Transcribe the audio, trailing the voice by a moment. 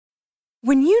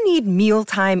When you need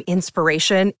mealtime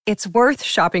inspiration, it's worth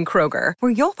shopping Kroger,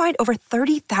 where you'll find over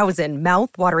 30,000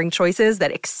 mouth-watering choices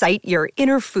that excite your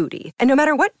inner foodie. And no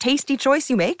matter what tasty choice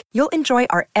you make, you'll enjoy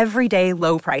our everyday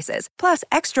low prices, plus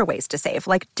extra ways to save,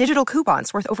 like digital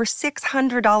coupons worth over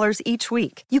 $600 each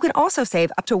week. You can also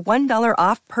save up to $1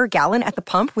 off per gallon at the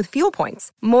pump with fuel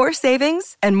points. More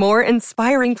savings and more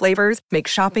inspiring flavors make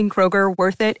shopping Kroger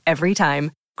worth it every time.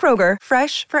 Kroger,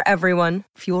 fresh for everyone.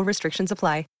 Fuel restrictions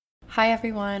apply. Hi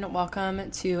everyone,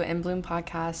 welcome to In Bloom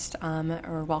Podcast,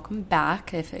 or welcome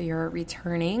back if you're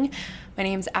returning. My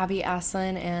name's Abby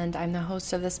Aslin and I'm the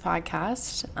host of this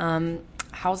podcast.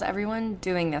 How's everyone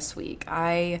doing this week?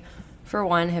 I, for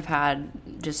one, have had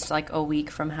just like a week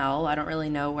from hell. I don't really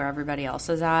know where everybody else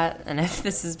is at and if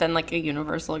this has been like a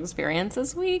universal experience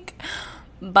this week,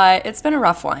 but it's been a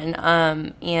rough one.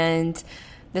 And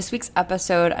this week's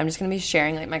episode, I'm just going to be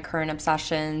sharing like my current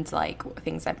obsessions, like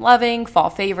things I'm loving, fall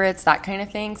favorites, that kind of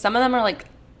thing. Some of them are like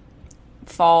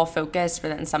fall focused, but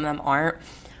then some of them aren't.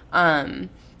 I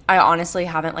honestly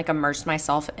haven't like immersed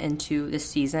myself into the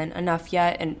season enough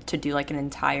yet and to do like an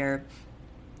entire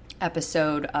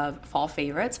episode of fall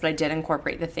favorites, but I did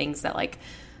incorporate the things that like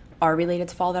are related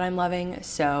to fall that I'm loving.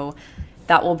 So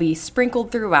that will be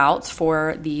sprinkled throughout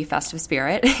for the festive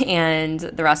spirit, and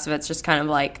the rest of it's just kind of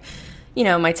like, you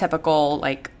know, my typical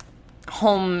like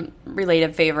home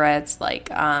related favorites, like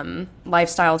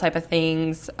lifestyle type of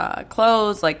things,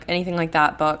 clothes, like anything like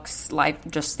that, books, life,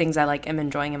 just things I like am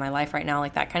enjoying in my life right now,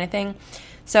 like that kind of thing.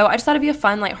 So I just thought it'd be a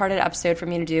fun, lighthearted episode for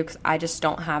me to do because I just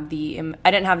I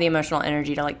didn't have the emotional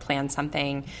energy to like plan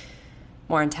something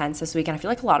more intense this week. And I feel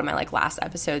like a lot of my like last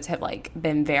episodes have like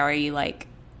been very like,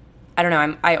 I don't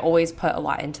know, I always put a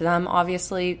lot into them,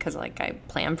 obviously, because like I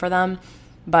plan for them,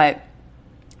 but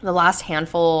the last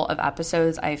handful of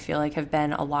episodes I feel like have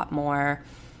been a lot more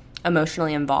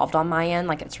emotionally involved on my end.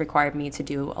 Like it's required me to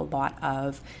do a lot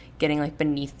of getting like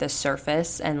beneath the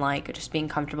surface and like just being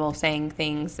comfortable saying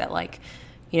things that like,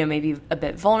 you know, maybe a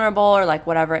bit vulnerable or like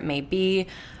whatever it may be.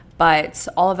 But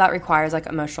all of that requires like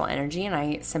emotional energy, and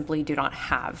I simply do not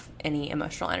have any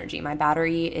emotional energy. My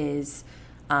battery is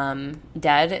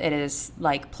dead. It is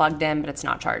like plugged in, but it's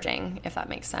not charging, if that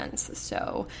makes sense.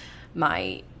 So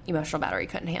my emotional battery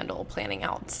couldn't handle planning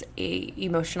out a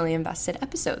emotionally invested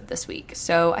episode this week.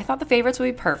 So I thought the favorites would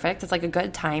be perfect. It's like a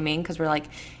good timing because we're like,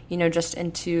 you know, just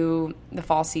into the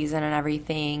fall season and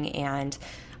everything. And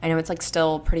I know it's like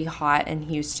still pretty hot in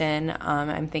Houston.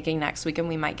 I'm thinking next weekend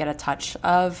we might get a touch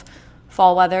of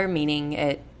fall weather,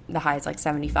 meaning the high is like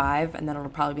 75 and then it'll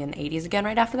probably be in the 80s again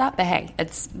right after that. But hey,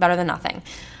 it's better than nothing.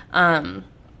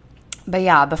 But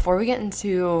yeah, before we get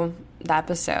into the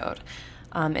episode,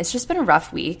 it's just been a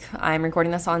rough week. I'm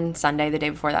recording this on Sunday, the day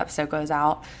before the episode goes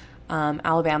out.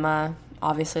 Alabama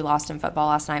obviously lost in football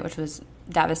last night, which was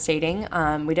devastating.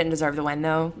 We didn't deserve the win,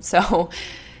 though, so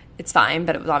it's fine,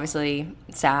 but it was obviously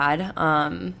sad.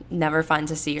 Never fun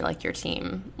to see like your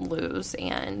team lose,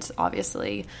 and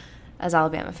obviously as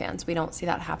Alabama fans, we don't see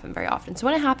that happen very often. So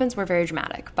when it happens, we're very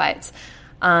dramatic, but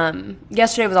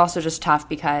yesterday was also just tough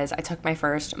because I took my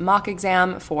first mock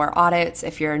exam for audits.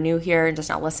 If you're new here and just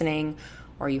not listening,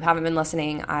 or you haven't been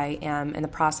listening, I am in the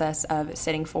process of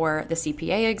sitting for the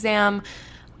CPA exam,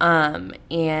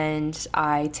 and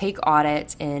I take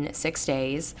audit in 6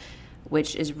 days,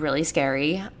 which is really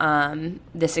scary.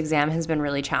 This exam has been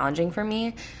really challenging for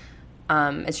me.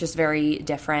 It's just very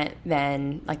different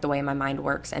than like the way my mind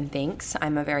works and thinks.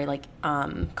 I'm a very like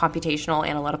computational,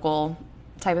 analytical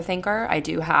type of thinker. I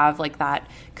do have like that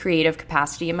creative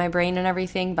capacity in my brain and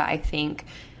everything, but I think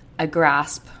I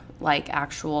grasp like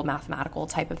actual mathematical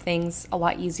type of things a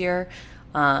lot easier,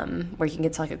 where you can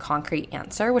get to like a concrete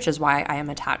answer, which is why I am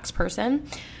a tax person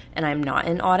and I'm not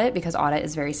in audit, because audit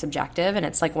is very subjective and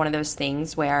it's like one of those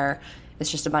things where it's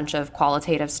just a bunch of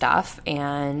qualitative stuff,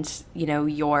 and you know,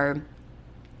 your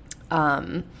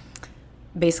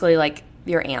basically like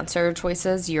your answer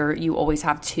choices, you always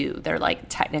have two. They're like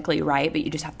technically right, but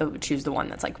you just have to choose the one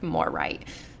that's like more right.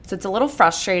 So it's a little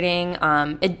frustrating.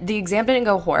 The exam didn't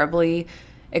go horribly.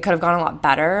 It could have gone a lot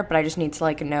better, but I just need to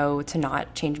like know to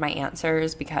not change my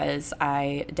answers because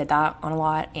I did that on a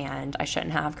lot and I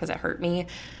shouldn't have because it hurt me.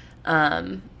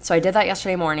 So I did that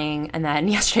yesterday morning, and then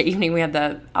yesterday evening we had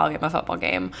the Alabama football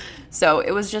game. So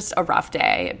it was just a rough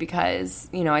day because,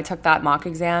 you know, I took that mock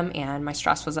exam and my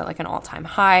stress was at like an all-time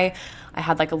high. I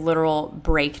had like a literal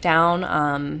breakdown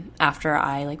after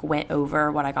I like went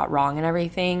over what I got wrong and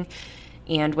everything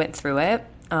and went through it.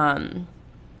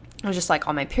 I was just like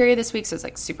on my period this week, so it's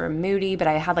like super moody, but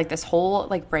I had like this whole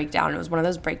like breakdown. It was one of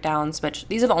those breakdowns, which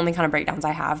these are the only kind of breakdowns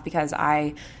I have because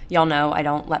y'all know I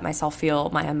don't let myself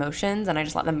feel my emotions and I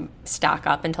just let them stack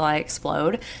up until I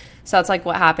explode. So that's like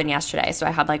what happened yesterday. So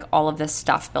I had like all of this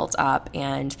stuff built up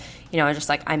and, I was just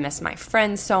like, I miss my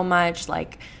friends so much,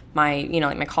 like my,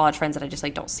 like my college friends that I just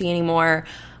like don't see anymore.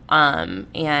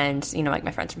 And, like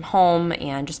my friends from home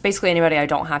and just basically anybody I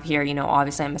don't have here,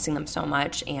 obviously I'm missing them so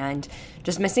much and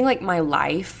just missing like my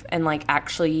life and like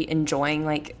actually enjoying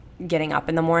like getting up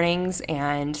in the mornings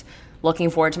and looking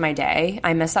forward to my day.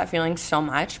 I miss that feeling so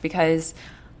much because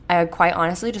I quite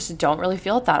honestly just don't really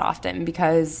feel it that often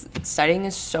because studying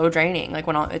is so draining. Like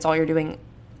when it's all you're doing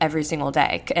every single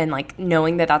day and like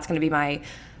knowing that that's going to be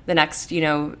the next,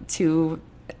 2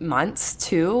 months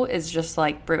too is just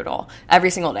like brutal every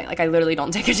single day. Like I literally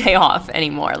don't take a day off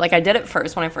anymore. Like I did it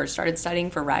first when I first started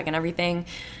studying for reg and everything,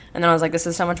 and then I was like, this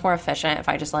is so much more efficient if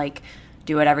I just like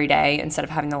do it every day instead of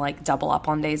having to like double up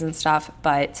on days and stuff.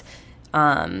 But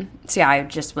so yeah, I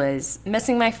just was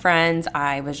missing my friends.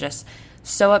 I was just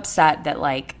so upset that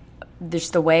like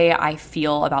just the way I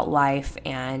feel about life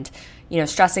and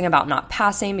stressing about not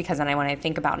passing because then when I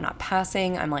think about not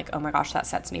passing, I'm like, oh my gosh, that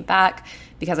sets me back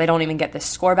because I don't even get this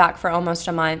score back for almost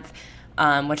a month,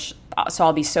 so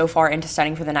I'll be so far into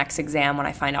studying for the next exam when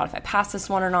I find out if I pass this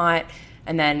one or not.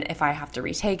 And then if I have to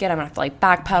retake it, I'm going to have to like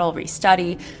backpedal,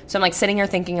 restudy. So I'm like sitting here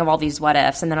thinking of all these what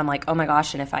ifs. And then I'm like, oh my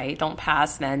gosh, and if I don't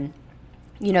pass, then,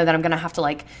 then I'm going to have to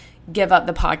like give up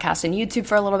the podcast and YouTube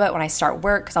for a little bit when I start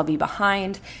work because I'll be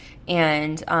behind.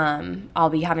 And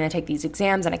I'll be having to take these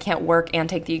exams and I can't work and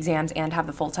take the exams and have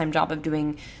the full-time job of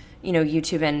doing,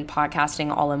 YouTube and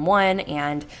podcasting all in one.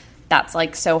 And that's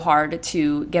like so hard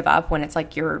to give up when it's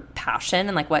like your passion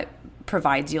and like what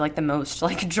provides you like the most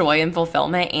like joy and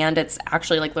fulfillment. And it's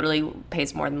actually like literally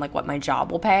pays more than like what my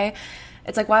job will pay.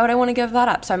 It's like, why would I want to give that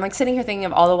up? So I'm like sitting here thinking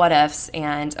of all the what ifs.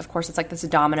 And of course it's like this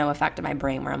domino effect in my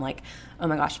brain where I'm like, oh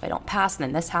my gosh, if I don't pass and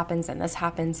then this happens and this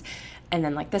happens. And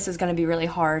then like, this is going to be really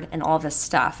hard and all this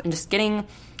stuff. And I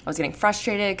was getting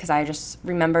frustrated because I just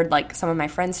remembered like some of my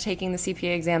friends taking the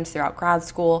CPA exams throughout grad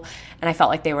school. And I felt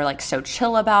like they were like so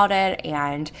chill about it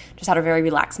and just had a very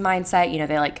relaxed mindset.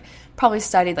 They like probably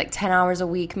studied like 10 hours a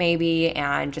week maybe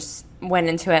and just went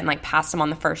into it and like passed them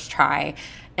on the first try.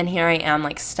 And here I am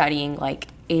like studying like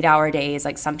 8-hour days,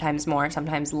 like sometimes more,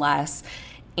 sometimes less.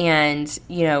 And,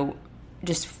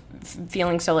 just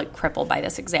feeling so like crippled by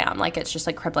this exam. Like it's just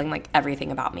like crippling like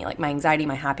everything about me, like my anxiety,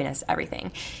 my happiness,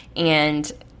 everything. And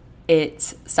it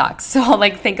sucks. So I'll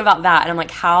like think about that and I'm like,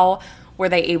 how were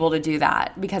they able to do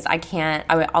that? Because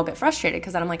I'll get frustrated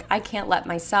because then I'm like, I can't let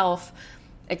myself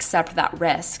accept that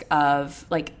risk of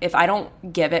like, if I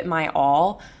don't give it my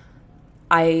all,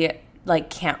 I like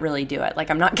can't really do it.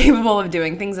 Like I'm not capable of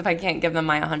doing things if I can't give them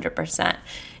my 100%.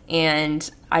 And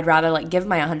I'd rather like give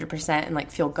my 100% and like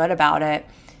feel good about it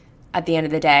at the end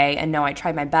of the day and know I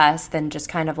tried my best than just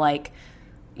kind of like,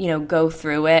 go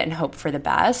through it and hope for the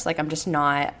best. Like I'm just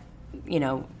not,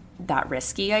 that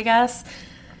risky, I guess.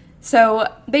 So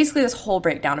basically this whole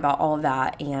breakdown about all of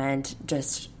that and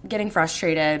just getting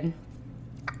frustrated,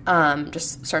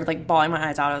 just started like bawling my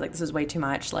eyes out. I was like, this is way too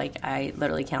much. Like I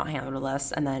literally cannot handle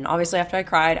this. And then obviously after I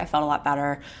cried, I felt a lot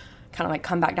better, kind of like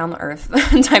come back down to earth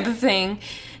type of thing.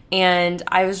 And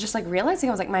I was just like realizing,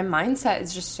 I was like, my mindset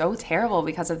is just so terrible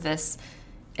because of this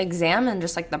exam and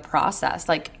just like the process.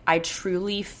 Like I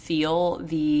truly feel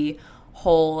the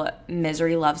whole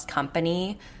misery loves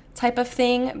company type of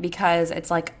thing because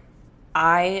it's like,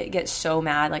 I get so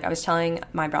mad. Like I was telling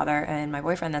my brother and my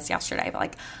boyfriend this yesterday, but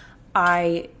like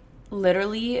I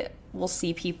literally will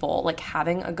see people like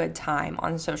having a good time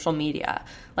on social media,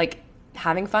 like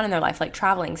having fun in their life, like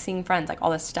traveling, seeing friends, like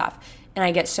all this stuff. And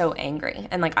I get so angry.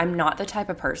 And like, I'm not the type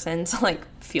of person to like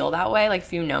feel that way. Like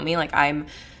if you know me, like I'm,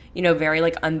 very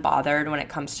like unbothered when it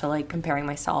comes to like comparing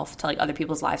myself to like other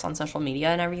people's lives on social media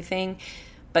and everything.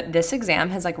 But this exam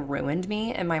has like ruined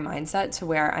me and my mindset to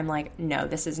where I'm like, no,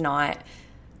 this is not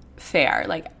fair.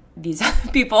 Like these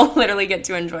people literally get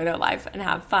to enjoy their life and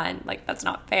have fun. Like that's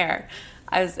not fair.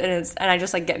 And I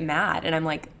just like get mad and I'm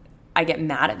like, I get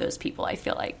mad at those people. I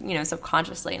feel like,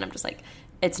 subconsciously, and I'm just like,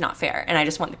 it's not fair. And I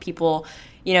just want the people,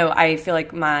 I feel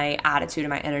like my attitude and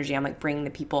my energy, I'm like bringing the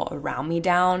people around me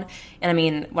down. And I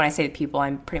mean, when I say the people,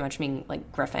 I'm pretty much mean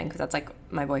like Griffin, because that's like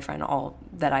my boyfriend, all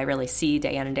that I really see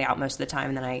day in and day out most of the time.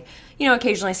 And then I,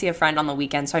 occasionally see a friend on the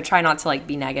weekend. So I try not to like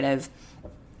be negative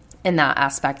in that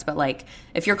aspect. But like,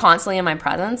 if you're constantly in my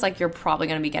presence, like you're probably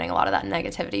going to be getting a lot of that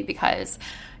negativity because,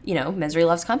 misery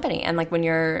loves company. And like when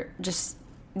you're just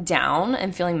down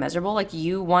and feeling miserable, like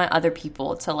you want other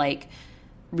people to like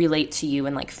relate to you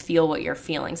and like feel what you're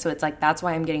feeling. So it's like, that's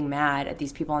why I'm getting mad at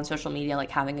these people on social media,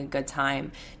 like having a good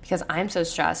time, because I'm so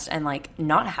stressed and like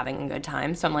not having a good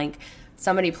time. So I'm like,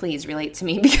 somebody please relate to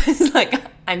me because like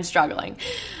I'm struggling.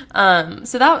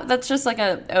 So that's just like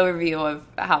an overview of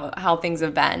how things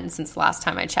have been since the last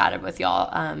time I chatted with y'all.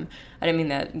 I didn't mean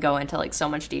to go into like so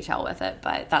much detail with it,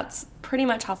 but that's pretty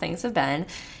much how things have been.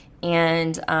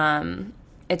 And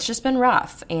it's just been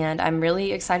rough, and I'm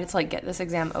really excited to like get this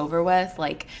exam over with.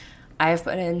 Like, I've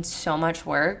put in so much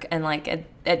work, and like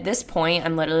at this point,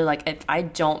 I'm literally like, if I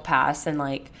don't pass, then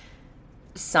like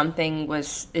something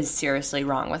is seriously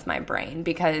wrong with my brain,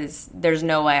 because there's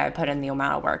no way I put in the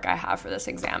amount of work I have for this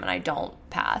exam and I don't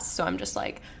pass. So I'm just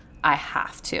like, I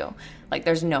have to. Like,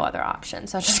 there's no other option.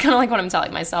 So that's just kind of like what I'm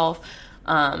telling myself.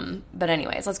 But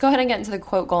anyways, let's go ahead and get into the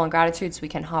quote, goal, and gratitude so we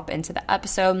can hop into the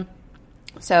episode.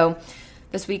 So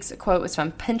this week's quote was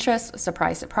from Pinterest.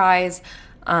 Surprise, surprise.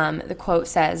 The quote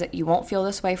says, "You won't feel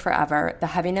this way forever. The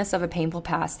heaviness of a painful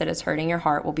past that is hurting your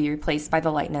heart will be replaced by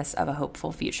the lightness of a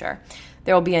hopeful future.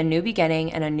 There will be a new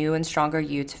beginning and a new and stronger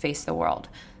you to face the world.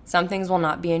 Some things will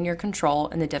not be in your control,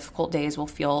 and the difficult days will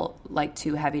feel like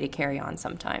too heavy to carry on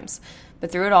sometimes.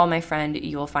 But through it all, my friend,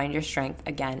 you will find your strength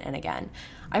again and again."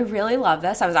 I really love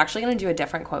this. I was actually going to do a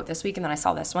different quote this week, and then I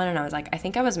saw this one, and I was like, I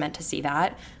think I was meant to see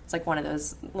that. It's like one of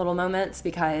those little moments,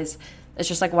 because it's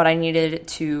just like what I needed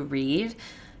to read.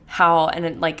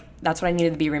 That's what I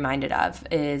needed to be reminded of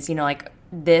is, like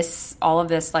this, all of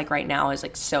this, like right now is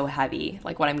like so heavy,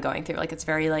 like what I'm going through. Like, it's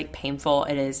very like painful.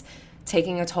 It is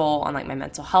taking a toll on like my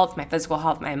mental health, my physical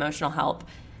health, my emotional health,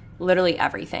 literally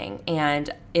everything. And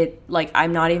it, like,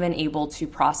 I'm not even able to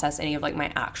process any of like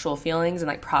my actual feelings and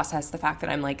like process the fact that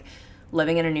I'm like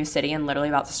living in a new city and literally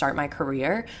about to start my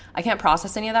career. I can't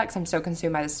process any of that because I'm so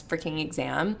consumed by this freaking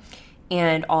exam,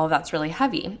 and all of that's really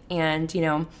heavy. And,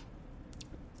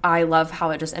 I love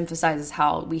how it just emphasizes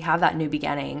how we have that new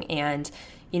beginning, and,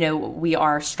 we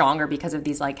are stronger because of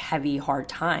these like heavy, hard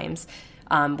times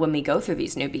when we go through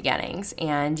these new beginnings.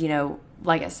 And,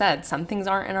 like I said, some things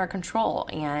aren't in our control,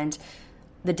 and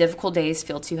the difficult days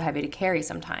feel too heavy to carry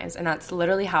sometimes. And that's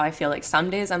literally how I feel. Like,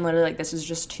 some days I'm literally like, this is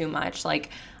just too much. Like,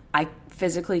 I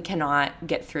physically cannot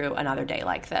get through another day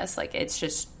like this. Like, it's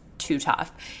just too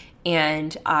tough.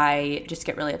 And I just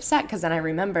get really upset, because then I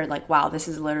remember like, wow, this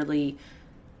is literally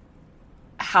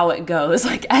how it goes.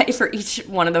 Like, for each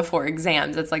one of the 4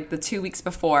 exams, it's like the 2 weeks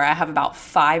before, I have about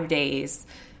 5 days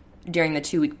during the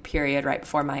 2-week period right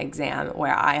before my exam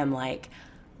where I am like,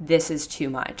 this is too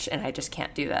much and I just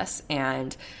can't do this.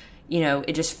 And,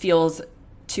 it just feels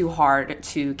too hard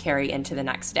to carry into the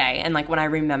next day. And like, when I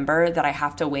remember that I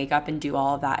have to wake up and do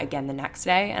all of that again the next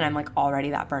day, and I'm like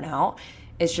already that burnt out,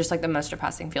 it's just like the most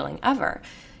depressing feeling ever,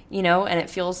 and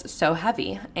it feels so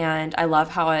heavy. And I love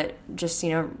how it just,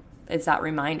 it's that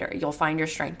reminder, you'll find your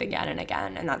strength again and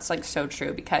again. And that's like so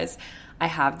true, because I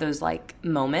have those like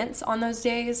moments on those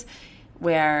days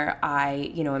where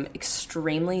I, am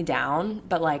extremely down,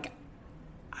 but like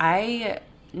I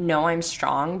know I'm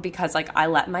strong because like I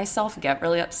let myself get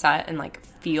really upset and like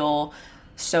feel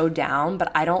so down,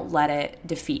 but I don't let it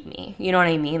defeat me. You know what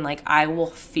I mean? Like, I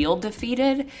will feel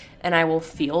defeated and I will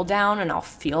feel down and I'll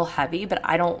feel heavy, but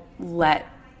I don't let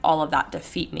all of that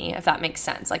defeat me, if that makes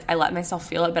sense. Like, I let myself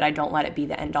feel it, but I don't let it be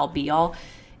the end all be all.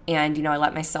 And, I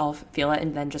let myself feel it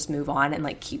and then just move on and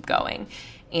like keep going.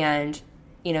 And,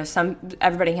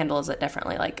 everybody handles it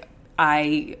differently. Like,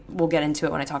 I will get into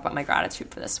it when I talk about my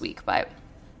gratitude for this week, but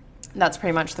that's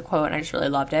pretty much the quote, and I just really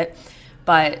loved it.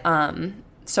 But,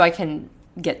 so I can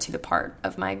get to the part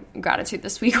of my gratitude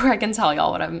this week where I can tell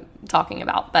y'all what I'm talking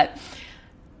about. But,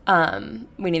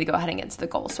 we need to go ahead and get to the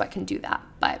goal so I can do that.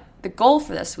 But the goal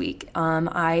for this week,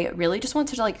 I really just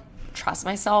wanted to like trust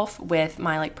myself with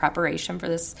my like preparation for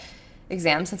this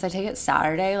exam. Since I take it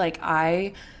Saturday, like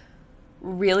I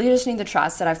really just need to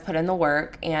trust that I've put in the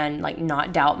work and like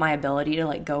not doubt my ability to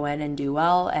like go in and do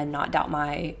well, and not doubt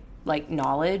my like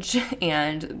knowledge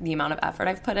and the amount of effort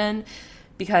I've put in,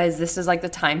 because this is like the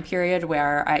time period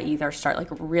where I either start like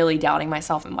really doubting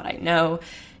myself and what I know,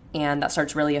 and that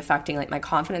starts really affecting like my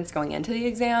confidence going into the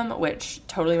exam, which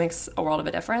totally makes a world of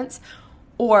a difference,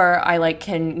 or I like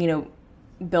can,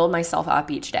 build myself up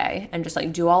each day and just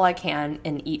like do all I can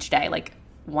in each day, like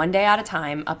one day at a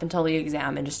time up until the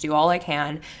exam, and just do all I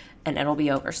can and it'll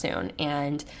be over soon.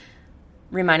 And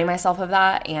reminding myself of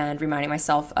that, and reminding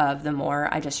myself of the more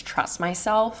I just trust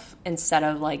myself instead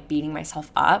of like beating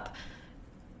myself up,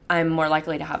 I'm more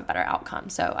likely to have a better outcome.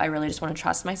 So I really just want to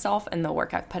trust myself and the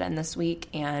work I've put in this week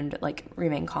and like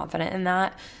remain confident in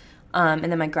that. And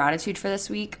then my gratitude for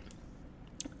this week,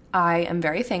 I am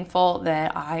very thankful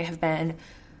that I have been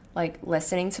like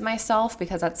listening to myself,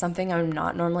 because that's something I'm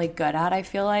not normally good at, I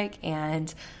feel like,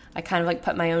 and I kind of like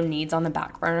put my own needs on the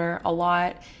back burner a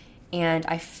lot. And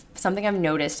something I've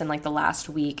noticed in like the last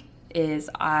week is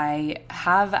I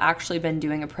have actually been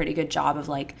doing a pretty good job of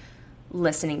like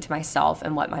listening to myself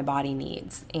and what my body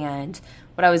needs. And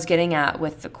what I was getting at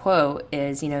with the quote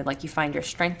is, like you find your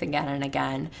strength again and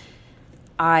again.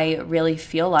 I really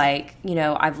feel like,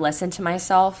 I've listened to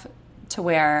myself to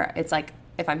where it's like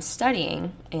if I'm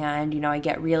studying and,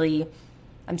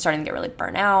 I'm starting to get really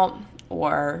burnt out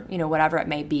or, whatever it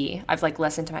may be, I've like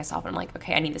listened to myself and I'm like,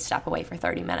 okay, I need to step away for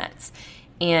 30 minutes.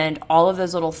 And all of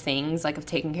those little things like of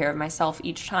taking care of myself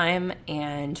each time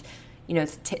and,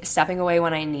 stepping away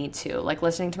when I need to, like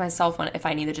listening to myself if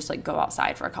I need to just like go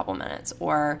outside for a couple minutes,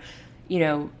 or,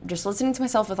 just listening to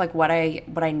myself with like what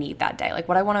I need that day, like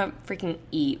what I want to freaking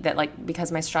eat, that like,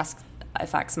 because my stress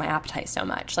affects my appetite so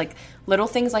much, like little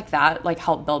things like that, like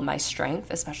help build my strength,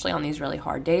 especially on these really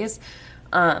hard days.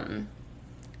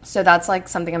 So that's like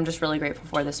something I'm just really grateful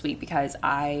for this week, because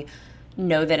I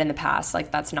know that in the past, like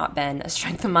that's not been a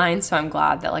strength of mine. So I'm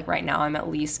glad that like right now I'm at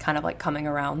least kind of like coming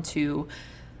around to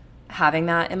having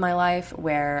that in my life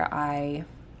where I,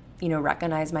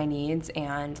 recognize my needs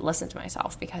and listen to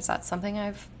myself, because that's something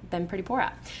I've been pretty poor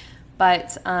at.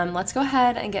 But let's go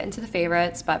ahead and get into the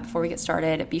favorites. But before we get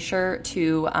started, be sure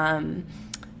to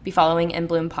be following In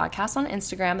Bloom Podcast on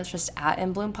Instagram. It's just at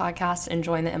In Bloom Podcast, and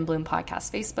join the In Bloom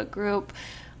Podcast Facebook group.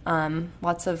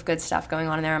 Lots of good stuff going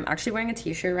on in there. I'm actually wearing a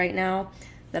t-shirt right now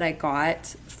that I got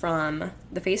from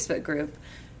the Facebook group.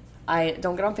 I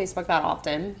don't get on Facebook that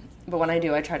often, but when I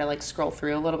do, I try to like scroll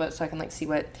through a little bit so I can like see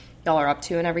what y'all are up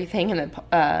to and everything in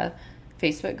the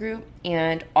Facebook group.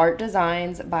 And Art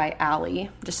Designs by Ali,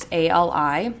 just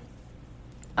Ali.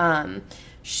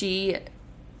 She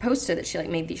posted that she like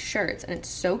made these shirts, and it's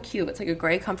so cute. It's like a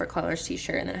gray Comfort Colors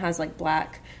t-shirt, and then it has like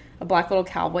a black little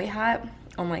cowboy hat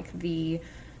on like the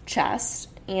chest,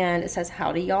 and it says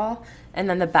 "Howdy, y'all." And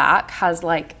then the back has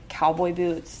like cowboy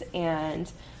boots,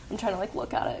 and I'm trying to like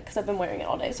look at it because I've been wearing it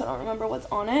all day, so I don't remember what's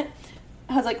on it.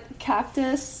 It has like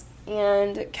cactus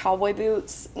and cowboy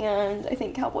boots, and I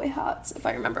think cowboy hats, if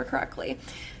I remember correctly.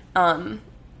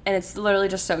 And it's literally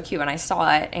just so cute, and I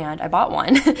saw it, and I bought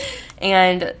one.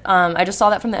 And I just saw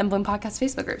that from the In Bloom Podcast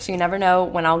Facebook group, so you never know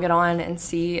when I'll get on and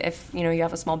see if, you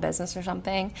have a small business or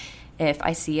something. If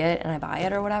I see it and I buy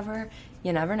it or whatever,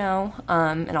 you never know.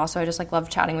 And also I just like love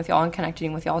chatting with y'all and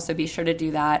connecting with y'all, so be sure to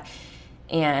do that.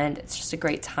 And it's just a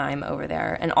great time over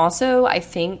there. And also I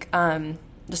think,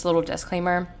 just a little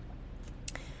disclaimer,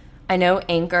 I know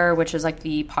Anchor, which is like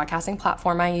the podcasting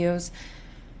platform I use,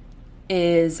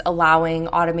 is allowing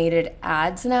automated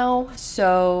ads now.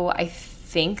 So I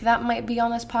think that might be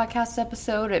on this podcast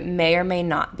episode. It may or may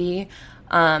not be.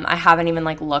 I haven't even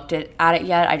like looked at it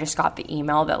yet. I just got the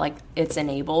email that like it's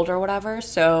enabled or whatever.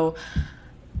 So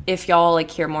if y'all like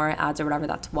hear more ads or whatever,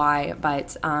 that's why.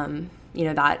 But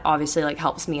that obviously like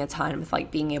helps me a ton with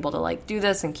like being able to like do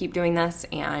this and keep doing this,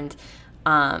 and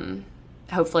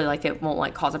hopefully like it won't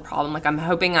like cause a problem. Like I'm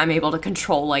hoping I'm able to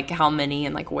control like how many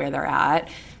and like where they're at.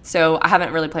 So I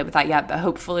haven't really played with that yet, but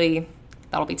hopefully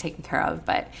that'll be taken care of.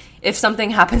 But if something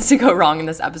happens to go wrong in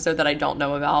this episode that I don't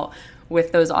know about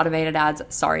with those automated ads,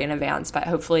 sorry in advance, but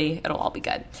hopefully it'll all be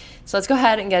good. So let's go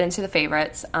ahead and get into the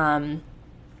favorites. I'm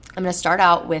going to start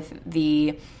out with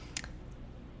the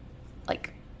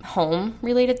like home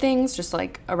related things, just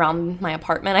like around my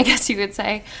apartment, I guess you could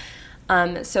say.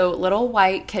 So Little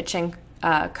White Kitchen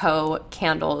Co.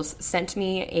 Candles sent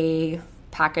me a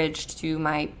package to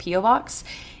my P.O. box,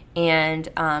 and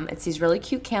it's these really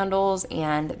cute candles,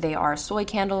 and they are soy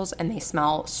candles, and they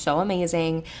smell so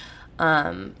amazing.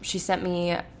 She sent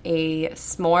me a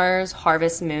s'mores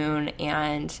Harvest Moon,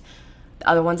 and the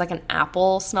other one's like an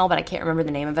apple smell, but I can't remember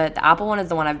the name of it. The apple one is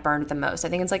the one I've burned the most. I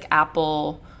think it's like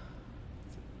apple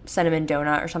cinnamon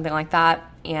donut or something like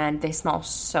that, and they smell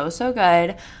so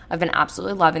good. I've been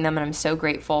absolutely loving them, and I'm so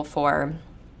grateful for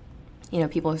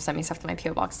people who send me stuff to my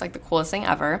P.O. box. It's like the coolest thing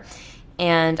ever,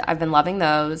 and I've been loving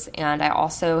those. And I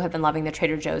also have been loving the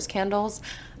Trader Joe's candles.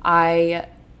 I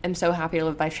am so happy to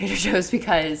live by Trader Joe's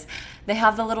because they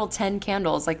have the little 10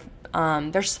 candles. Like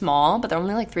they're small, but they're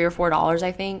only like $3 or $4,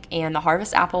 I think. And the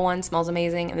Harvest Apple one smells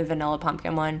amazing, and the Vanilla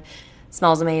Pumpkin one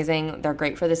smells amazing. They're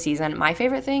great for the season. My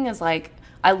favorite thing is like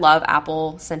I love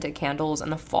apple scented candles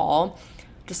in the fall.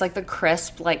 Just like the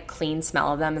crisp, like clean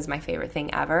smell of them is my favorite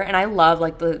thing ever. And I love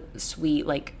like the sweet,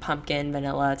 like pumpkin,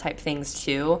 vanilla type things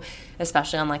too,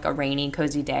 especially on like a rainy,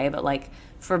 cozy day. But like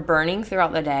for burning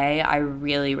throughout the day, I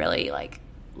really, really like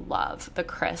love the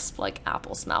crisp, like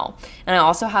apple smell. And I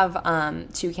also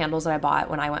have 2 candles that I bought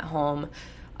when I went home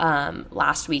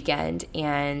last weekend,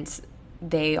 and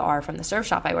they are from the surf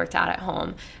shop I worked at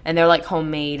home, and they're like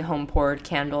homemade, home poured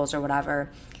candles or whatever.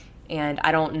 And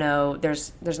I don't know,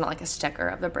 there's not like a sticker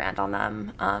of the brand on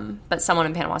them, but someone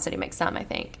in Panama City makes them, I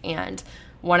think. And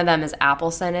one of them is apple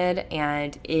scented,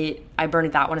 and I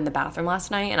burned that one in the bathroom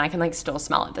last night, and I can like still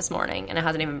smell it this morning, and it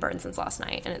hasn't even burned since last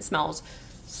night, and it smells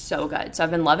so good. So I've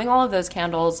been loving all of those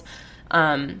candles.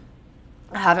 I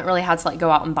haven't really had to like go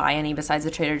out and buy any besides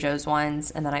the Trader Joe's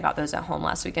ones, and then I got those at home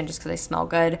last weekend just because they smell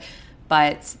good.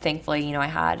 But thankfully, you know, I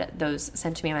had those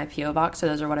sent to me in my P.O. box, so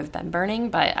those are what I've been burning.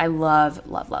 But I love,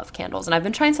 love, love candles, and I've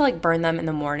been trying to like burn them in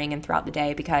the morning and throughout the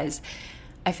day because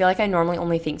I feel like I normally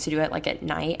only think to do it like at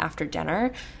night after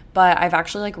dinner, but I've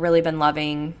actually like really been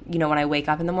loving, you know, when I wake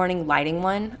up in the morning, lighting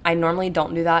one. I normally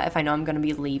don't do that if I know I'm going to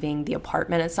be leaving the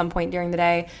apartment at some point during the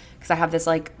day because I have this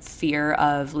like fear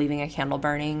of leaving a candle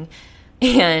burning,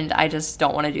 and I just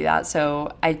don't want to do that.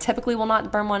 So I typically will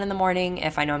not burn one in the morning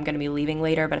if I know I'm going to be leaving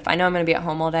later, but if I know I'm going to be at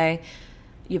home all day,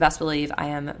 you best believe I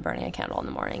am burning a candle in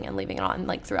the morning and leaving it on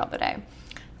like throughout the day.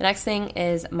 The next thing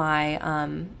is my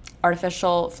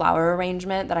artificial flower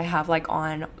arrangement that I have like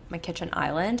on my kitchen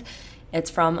island. It's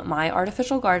from My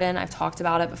Artificial Garden. I've talked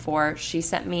about it before. She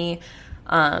sent me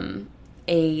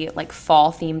a like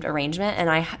fall themed arrangement,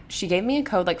 and she gave me a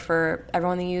code like for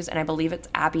everyone to use, and I believe it's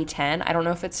Abby10. I don't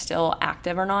know if it's still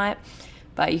active or not,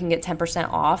 but you can get 10%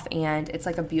 off, and it's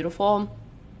like a beautiful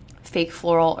fake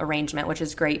floral arrangement, which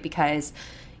is great because,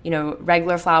 you know,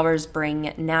 regular flowers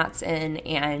bring gnats in,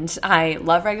 and I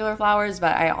love regular flowers,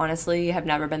 but I honestly have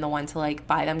never been the one to like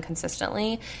buy them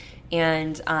consistently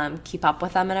and keep up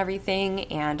with them and everything.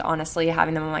 And honestly,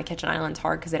 having them on my kitchen island is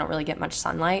hard because they don't really get much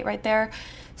sunlight right there.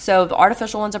 So the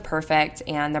artificial ones are perfect,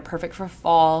 and they're perfect for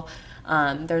fall.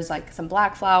 There's like some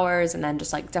black flowers and then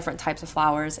just like different types of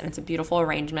flowers, and it's a beautiful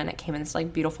arrangement. It came in this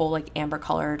like beautiful like amber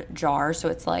colored jar, so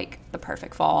it's like the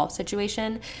perfect fall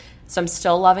situation. So I'm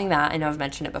still loving that. I know I've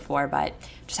mentioned it before, but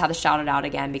just had to shout it out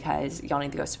again because y'all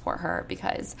need to go support her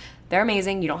because they're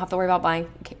amazing. You don't have to worry about buying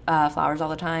flowers all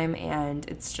the time, and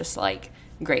it's just like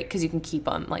great because you can keep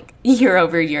them like year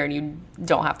over year, and you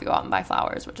don't have to go out and buy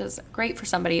flowers, which is great for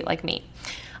somebody like me.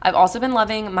 I've also been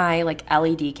loving my like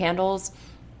LED candles,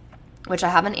 which I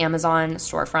have an Amazon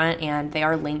storefront, and they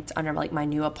are linked under like my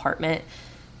new apartment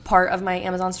part of my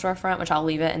Amazon storefront, which I'll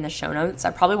leave it in the show notes.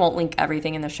 I probably won't link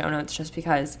everything in the show notes just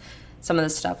because some of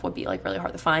this stuff would be like really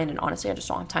hard to find, and honestly I just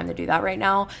don't have time to do that right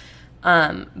now.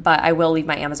 But I will leave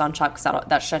my Amazon shop because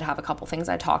that should have a couple things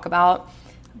I talk about.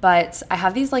 But I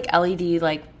have these like LED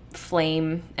like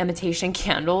flame imitation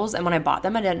candles, and when I bought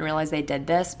them I didn't realize they did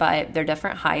this, but they're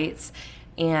different heights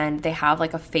and they have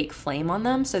like a fake flame on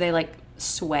them, so they like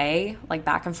sway like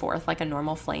back and forth like a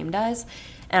normal flame does.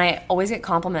 And I always get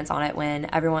compliments on it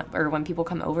when people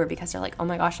come over because they're like, oh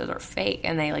my gosh, those are fake,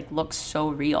 and they like look so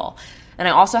real. And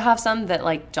I also have some that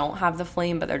like don't have the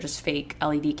flame, but they're just fake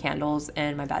LED candles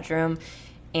in my bedroom,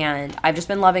 and I've just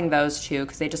been loving those too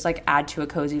because they just like add to a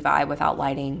cozy vibe without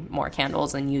lighting more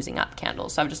candles and using up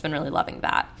candles. So I've just been really loving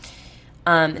that.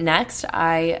 Next,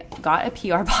 I got a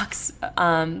PR box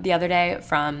the other day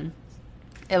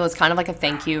it was kind of like a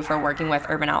thank you for working with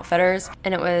Urban Outfitters,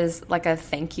 and it was like a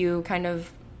thank you kind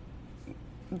of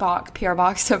PR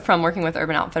box from working with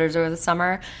Urban Outfitters over the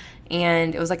summer.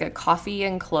 And it was like a coffee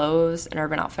and clothes and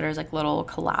Urban Outfitters like little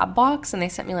collab box, and they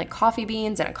sent me like coffee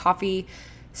beans and a coffee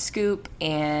scoop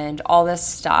and all this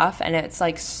stuff, and it's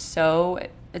like so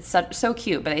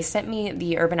cute. But they sent me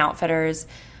the Urban Outfitters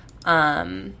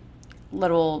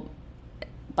little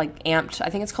like amped, I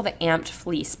think it's called the amped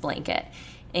fleece blanket,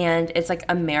 and it's like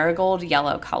a marigold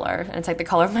yellow color, and it's like the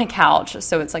color of my couch.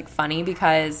 So it's like funny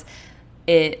because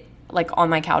it like on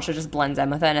my couch it just blends in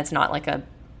with it, and it's not like a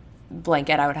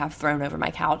blanket I would have thrown over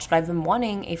my couch. But I've been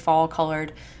wanting a fall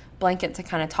colored blanket to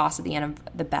kind of toss at the end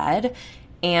of the bed,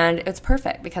 and it's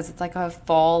perfect because it's like a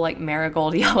fall like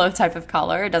marigold yellow type of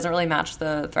color. It doesn't really match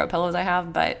the throw pillows I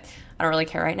have, but I don't really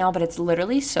care right now. But it's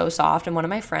literally so soft, and one of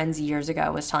my friends years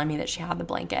ago was telling me that she had the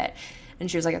blanket, and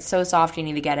she was like, it's so soft, you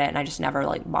need to get it. And I just never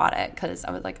like bought it because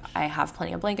I was like, I have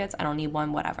plenty of blankets, I don't need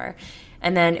one, whatever.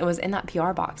 And then it was in that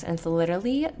PR box, and it's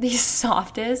literally the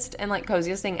softest and like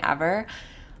coziest thing ever.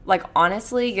 Like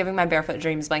honestly, giving my Barefoot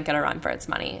Dreams blanket a run for its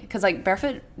money, because like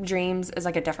Barefoot Dreams is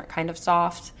like a different kind of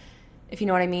soft, if you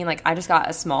know what I mean. Like I just got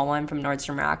a small one from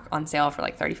Nordstrom Rack on sale for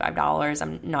like $35.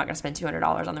 I'm not gonna spend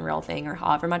 $200 on the real thing or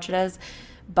however much it is,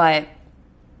 but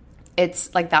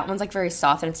it's like that one's like very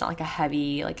soft, and it's not like a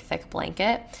heavy like thick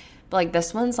blanket. But like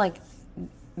this one's like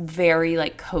very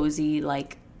like cozy,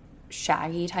 like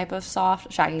shaggy type of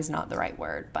soft. Shaggy is not the right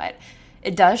word, but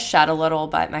It does shed a little,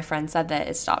 but my friend said that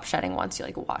it stopped shedding once you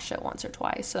like wash it once or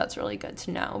twice. So that's really good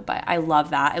to know. But I love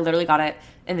that. I literally got it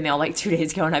in the mail like 2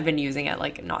 days ago, and I've been using it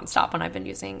like nonstop when I've been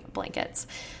using blankets.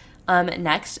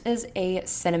 Next is a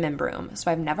cinnamon broom.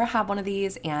 So I've never had one of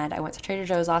these, and I went to Trader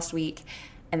Joe's last week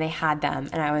and they had them,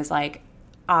 and I was like,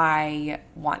 I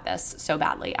want this so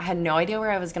badly. I had no idea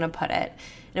where I was going to put it,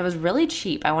 and it was really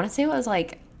cheap. I want to say it was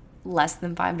like less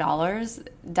than $5.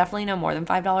 Definitely no more than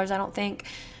 $5, I don't think.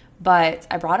 But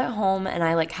I brought it home, and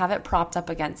I like have it propped up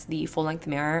against the full-length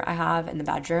mirror I have in the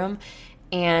bedroom,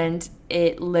 and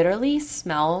it literally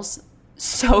smells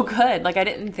so good. Like, I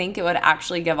didn't think it would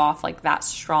actually give off like that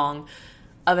strong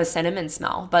of a cinnamon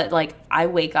smell, but like I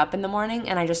wake up in the morning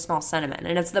and I just smell cinnamon,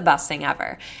 and it's the best thing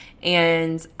ever.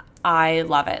 And I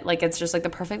love it. Like, it's just like the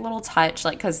perfect little touch,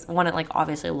 like, because one, it like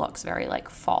obviously looks very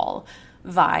like fall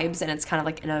vibes, and it's kind of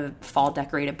like in a fall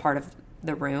decorated part of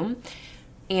the room.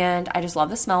 And I just love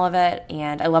the smell of it,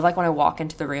 and I love like when I walk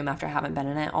into the room after I haven't been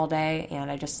in it all day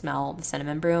and I just smell the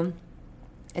cinnamon broom.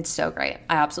 It's so great.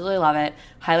 I absolutely love it.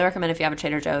 Highly recommend if you have a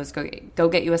Trader Joe's, go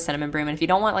get you a cinnamon broom. And if you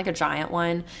don't want like a giant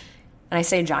one, and I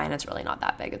say giant, it's really not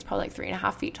that big. It's probably like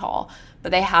 3.5 feet tall.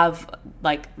 But they have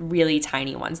like really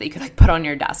tiny ones that you could like put on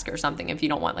your desk or something if you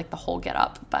don't want like the whole get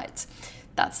up. But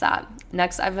that's that.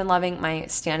 Next, I've been loving my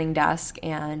standing desk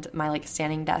and my like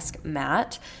standing desk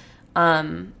mat.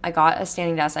 I got a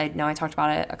standing desk. I know I talked about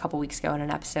it a couple weeks ago in an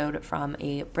episode from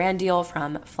a brand deal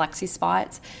from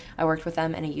FlexiSpot. I worked with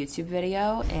them in a YouTube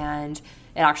video, and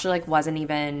it actually like wasn't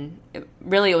even it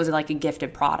was like a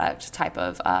gifted product type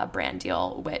of brand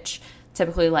deal, which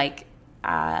typically like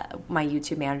my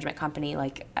YouTube management company,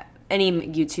 like any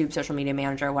YouTube social media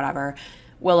manager or whatever,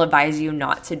 will advise you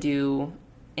not to do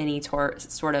any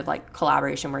sort of like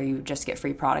collaboration where you just get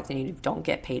free product and you don't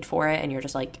get paid for it, and you're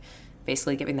just like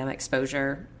basically giving them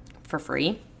exposure for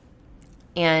free.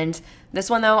 And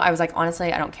this one though, I was like,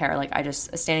 honestly, I don't care. Like, a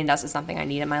standing desk is something I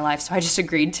need in my life, so I just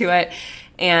agreed to it.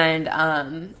 And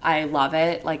I love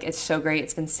it. Like, it's so great.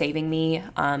 It's been saving me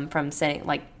from sitting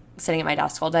at my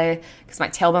desk all day, because my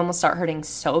tailbone will start hurting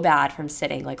so bad from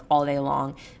sitting like all day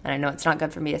long. And I know it's not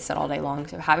good for me to sit all day long.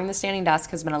 So having the standing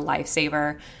desk has been a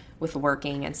lifesaver with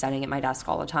working and sitting at my desk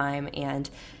all the time. And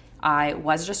I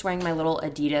was just wearing my little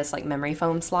Adidas like memory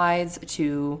foam slides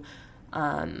to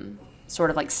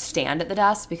sort of like stand at the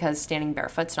desk, because standing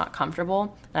barefoot's not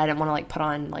comfortable, and I didn't want to like put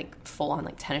on like full on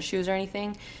like tennis shoes or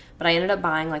anything. But I ended up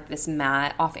buying like this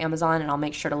mat off Amazon, and I'll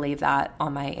make sure to leave that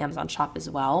on my Amazon shop as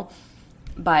well.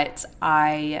 But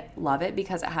I love it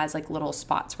because it has like little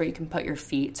spots where you can put your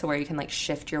feet, to where you can like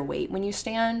shift your weight when you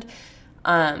stand.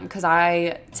 Because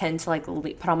I tend to like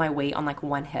put all my weight on like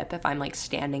one hip if I'm like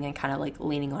standing and kind of like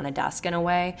leaning on a desk in a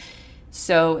way.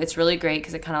 So it's really great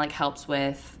because it kind of like helps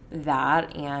with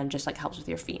that, and just like helps with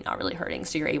your feet not really hurting,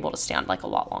 so you're able to stand like a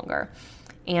lot longer.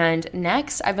 And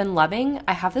next, I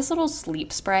have this little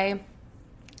sleep spray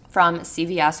from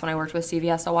CVS when I worked with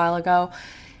CVS a while ago,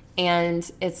 and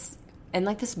it's in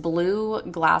like this blue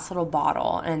glass little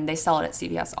bottle, and they sell it at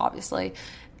CVS obviously.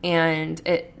 And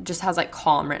it just has like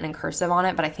Calm written in cursive on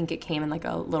it, but I think it came in like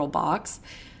a little box.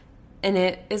 And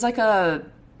it is like a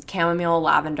chamomile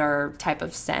lavender type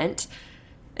of scent.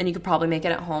 And you could probably make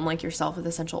it at home like yourself with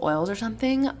essential oils or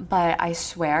something. But I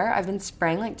swear I've been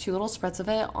spraying like 2 little spritz of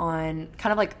it on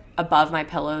kind of like above my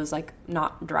pillows, like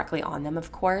not directly on them,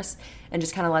 of course. And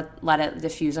just kind of let it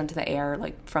diffuse into the air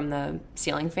like from the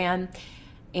ceiling fan.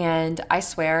 And I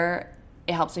swear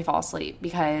it helps me fall asleep,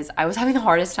 because I was having the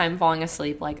hardest time falling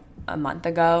asleep like a month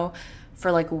ago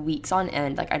for like weeks on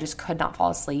end. Like, I just could not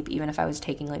fall asleep even if I was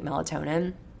taking like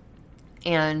melatonin.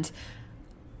 And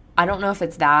I don't know if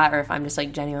it's that or if I'm just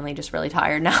like genuinely just really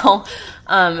tired now.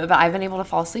 But I've been able to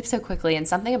fall asleep so quickly, and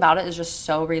something about it is just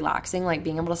so relaxing. Like,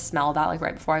 being able to smell that like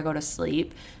right before I go to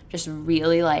sleep just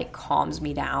really like calms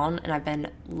me down, and I've been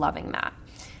loving that.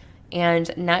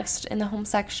 And next in the home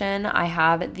section, I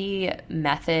have the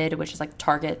Method, which is like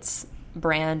Target's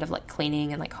brand of like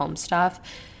cleaning and like home stuff.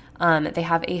 They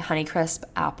have a Honeycrisp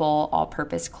apple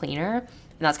all-purpose cleaner,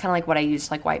 and that's kind of like what I use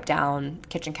to like wipe down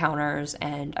kitchen counters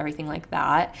and everything like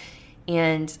that.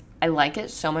 And I like it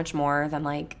so much more than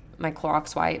like my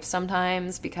Clorox wipes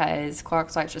sometimes, because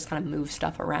Clorox wipes just kind of move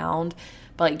stuff around.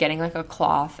 But like getting like a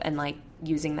cloth and like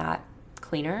using that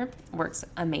cleaner works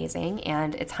amazing.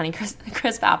 And it's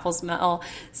Honeycrisp apple smell,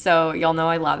 so y'all know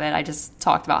I love it. I just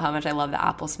talked about how much I love the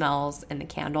apple smells and the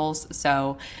candles,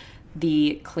 so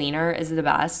the cleaner is the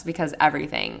best, because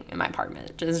everything in my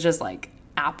apartment is just like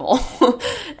apple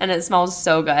and it smells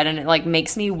so good, and it like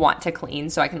makes me want to clean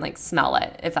so I can like smell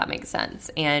it, if that makes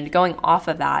sense. And going off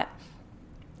of that,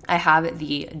 I have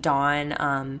the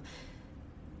Dawn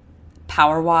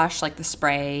power wash, like the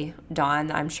spray Dawn,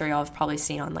 that I'm sure y'all have probably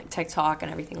seen on like TikTok and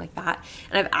everything like that.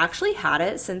 And I've actually had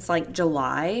it since like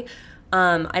July.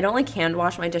 I don't like hand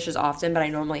wash my dishes often, but I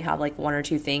normally have like 1 or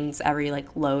 2 things every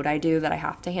like load I do that I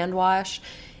have to hand wash,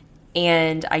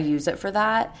 and I use it for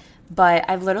that. But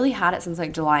I've literally had it since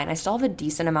like July, and I still have a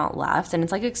decent amount left, and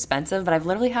it's like expensive, but I've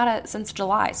literally had it since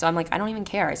July. So I'm like, I don't even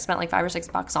care. I spent like $5 or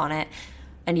 $6 on it.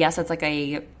 And yes, it's like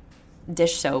a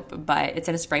dish soap, but it's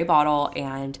in a spray bottle,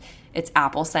 and it's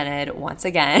apple scented once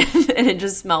again, and it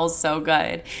just smells so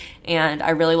good. And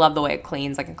I really love the way it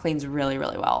cleans. Like, it cleans really,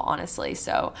 really well, honestly.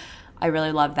 So I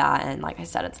really love that. And like I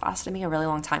said, it's lasted me a really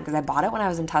long time because I bought it when I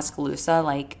was in Tuscaloosa,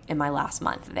 like in my last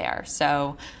month there.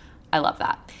 So I love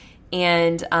that.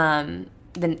 And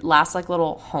the last like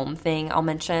little home thing I'll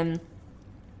mention,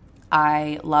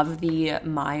 I love the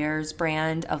Meyers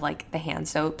brand of like the hand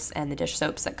soaps and the dish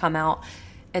soaps that come out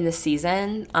in the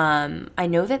season. I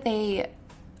know that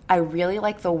I really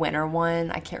like the winter one.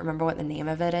 I can't remember what the name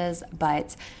of it is,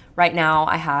 but right now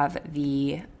I have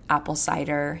the apple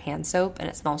cider hand soap, and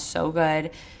it smells so good.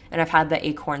 And I've had the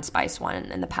acorn spice one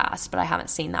in the past, but I haven't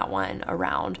seen that one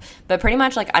around. But pretty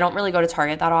much, like, I don't really go to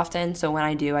Target that often, so when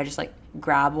I do, I just, like,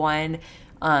 grab one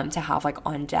to have, like,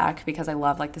 on deck because I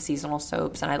love, like, the seasonal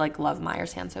soaps, and I, like, love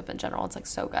Meyers hand soap in general. It's, like,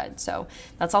 so good. So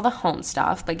that's all the home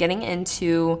stuff. But getting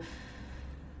into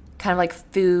kind of, like,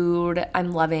 food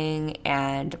I'm loving,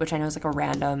 and which I know is, like, a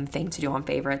random thing to do on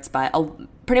favorites, but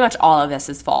pretty much all of this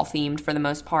is fall-themed for the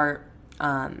most part.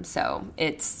 So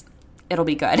it'll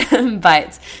be good.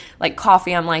 But like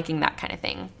coffee, I'm liking that kind of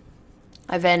thing.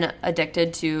 I've been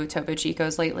addicted to Topo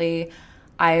Chicos lately.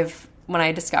 When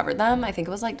I discovered them, I think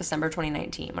it was like December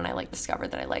 2019 when I like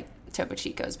discovered that I like Topo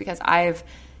Chicos, because I've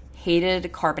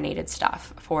hated carbonated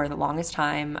stuff for the longest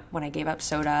time. When I gave up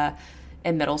soda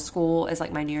in middle school as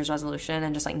like my New Year's resolution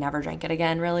and just like never drank it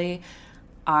again, really,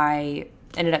 I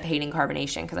ended up hating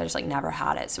carbonation because I just like never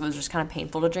had it. So it was just kind of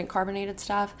painful to drink carbonated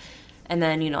stuff. And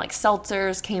then, like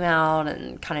seltzers came out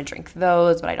and kind of drink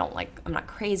those, but I'm not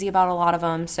crazy about a lot of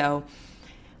them. So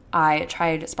I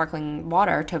tried sparkling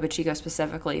water, Topo Chico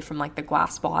specifically, from like the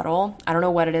glass bottle. I don't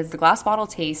know what it is. The glass bottle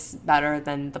tastes better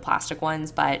than the plastic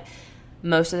ones, but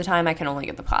most of the time I can only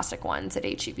get the plastic ones at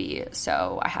H-E-B,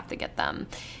 so I have to get them.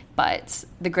 But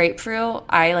the grapefruit,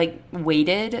 I like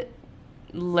waited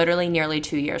literally nearly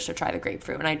 2 years to try the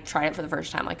grapefruit. And I tried it for the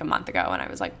first time like a month ago, and I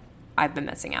was like, I've been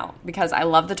missing out, because I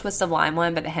love the twist of lime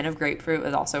one, but the hint of grapefruit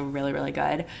is also really, really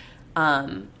good.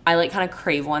 I like kind of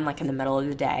crave one like in the middle of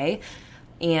the day,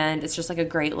 and it's just like a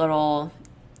great little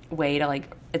way to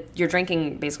like, you're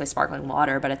drinking basically sparkling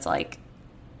water, but it's like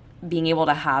being able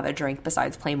to have a drink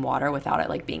besides plain water without it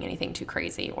like being anything too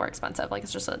crazy or expensive. Like,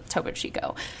 it's just a Topo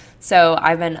Chico. So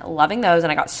I've been loving those,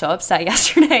 and I got so upset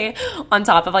yesterday on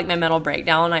top of like my mental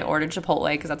breakdown. I ordered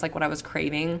Chipotle because that's like what I was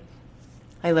craving.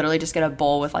 I literally just get a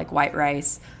bowl with like white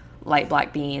rice, light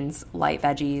black beans, light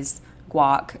veggies,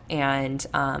 guac, and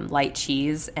light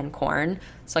cheese and corn.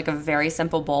 It's like a very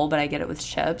simple bowl, but I get it with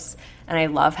chips. And I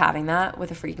love having that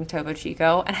with a freaking Topo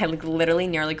Chico. And I like literally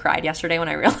nearly cried yesterday when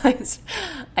I realized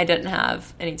I didn't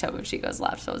have any Topo Chicos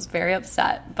left. So I was very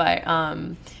upset, but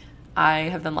I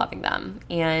have been loving them.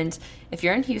 And if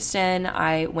you're in Houston,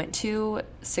 I went to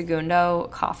Segundo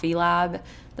Coffee Lab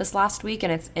this last week,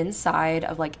 and it's inside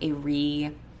of like a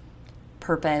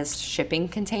repurposed shipping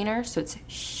container. So it's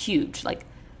huge, like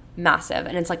massive,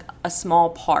 and it's like a small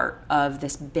part of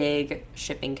this big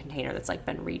shipping container that's like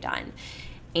been redone.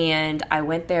 And I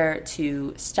went there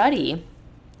to study,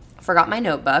 forgot my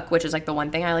notebook, which is like the one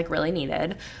thing I like really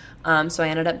needed. So I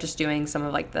ended up just doing some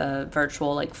of like the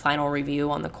virtual like final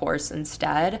review on the course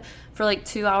instead for like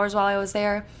 2 hours while I was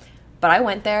there. But I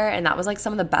went there, and that was like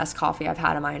some of the best coffee I've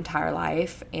had in my entire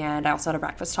life. And I also had a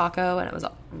breakfast taco, and it was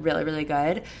really, really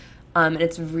good. And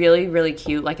it's really, really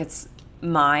cute. Like, it's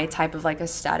my type of like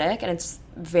aesthetic, and it's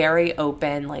very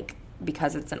open, like,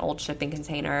 because it's an old shipping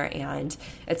container, and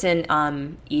it's in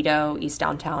Edo, East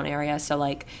Downtown area. So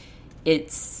like,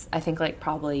 it's, I think like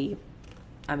probably,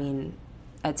 I mean,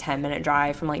 a 10-minute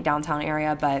drive from like downtown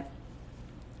area, but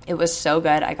it was so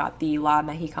good. I got the La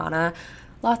Mexicana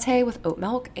latte with oat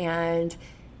milk, and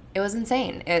it was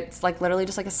insane. It's like literally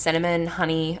just like a cinnamon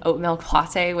honey oat milk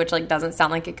latte, which like doesn't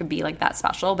sound like it could be like that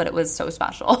special, but it was so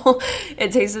special.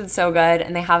 It tasted so good.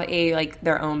 And they have a like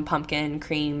their own pumpkin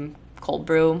cream cold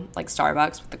brew, like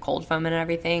Starbucks, with the cold foam and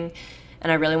everything.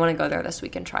 And I really want to go there this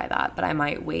week and try that, but I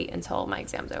might wait until my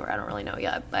exam's over. I don't really know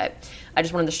yet, but I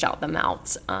just wanted to shout them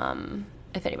out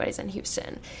if anybody's in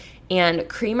Houston. And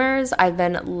creamers, I've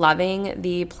been loving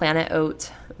the Planet Oat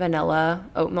vanilla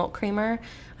oat milk creamer.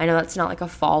 I know that's not like a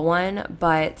fall one,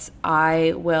 but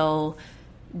I will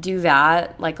do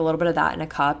that, like a little bit of that in a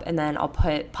cup, and then I'll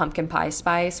put pumpkin pie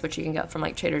spice, which you can get from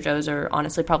like Trader Joe's or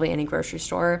honestly probably any grocery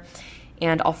store,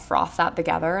 and I'll froth that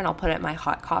together and I'll put it in my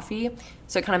hot coffee.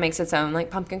 So it kind of makes its own like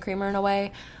pumpkin creamer in a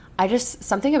way.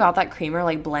 Something about that creamer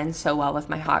like blends so well with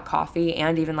my hot coffee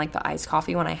and even like the iced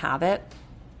coffee when I have it.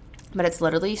 But it's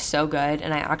literally so good.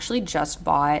 And I actually just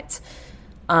bought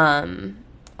on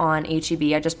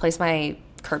H-E-B. I just placed my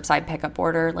curbside pickup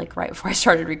order like right before I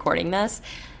started recording this.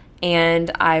 And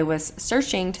I was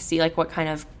searching to see like what kind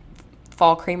of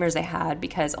fall creamers they had,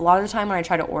 because a lot of the time when I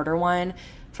try to order one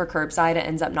for curbside, it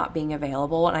ends up not being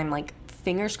available. And I'm like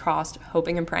fingers crossed,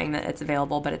 hoping and praying that it's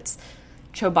available. But it's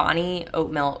Chobani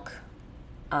oat milk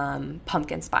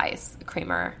pumpkin spice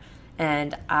creamer.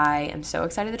 And I am so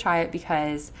excited to try it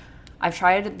because I've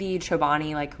tried the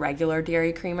Chobani like regular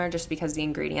dairy creamer just because the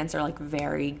ingredients are like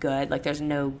very good. Like there's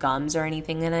no gums or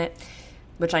anything in it,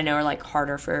 which I know are like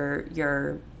harder for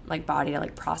your like body to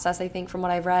like process, I think, from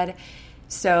what I've read.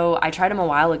 So I tried them a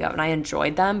while ago and I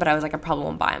enjoyed them, but I was like, I probably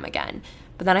won't buy them again.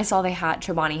 But then I saw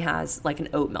Chobani has like an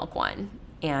oat milk one,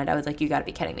 and I was like, you gotta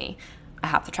be kidding me. I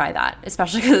have to try that,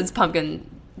 especially because it's pumpkin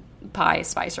pie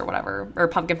spice or whatever, or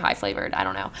pumpkin pie flavored, I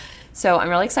don't know. So I'm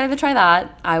really excited to try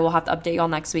that. I will have to update you all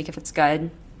next week if it's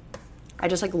good. I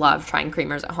just like love trying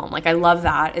creamers at home. Like I love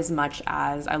that as much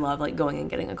as I love like going and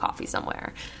getting a coffee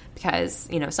somewhere, because,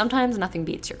 you know, sometimes nothing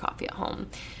beats your coffee at home.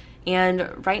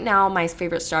 And right now, my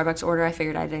favorite Starbucks order, I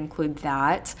figured I'd include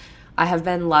that. I have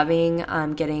been loving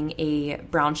getting a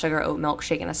brown sugar oat milk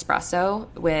shaken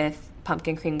espresso with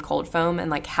pumpkin cream cold foam and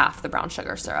like half the brown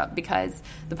sugar syrup, because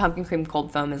the pumpkin cream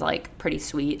cold foam is like pretty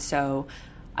sweet. So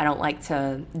I don't like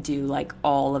to do like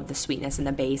all of the sweetness in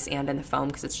the base and in the foam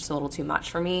because it's just a little too much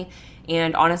for me.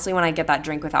 And honestly, when I get that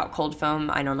drink without cold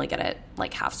foam, I normally get it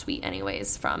like half sweet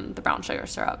anyways from the brown sugar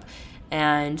syrup.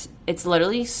 And it's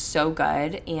literally so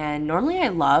good. And normally I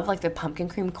love like the pumpkin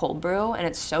cream cold brew, and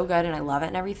it's so good and I love it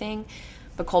and everything.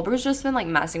 But cold brew's just been like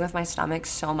messing with my stomach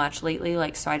so much lately.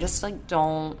 Like, so I just like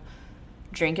don't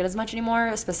drink it as much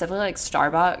anymore. Specifically like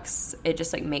Starbucks, it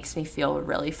just like makes me feel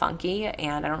really funky,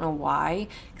 and I don't know why,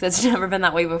 because it's never been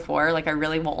that way before. Like I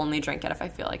really will only drink it if I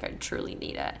feel like I truly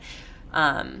need it.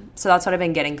 So that's what I've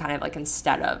been getting kind of like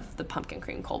instead of the pumpkin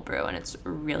cream cold brew, and it's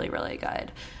really, really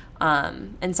good.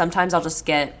 And sometimes I'll just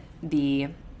get the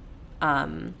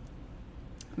brown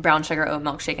sugar oat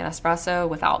milk shaken espresso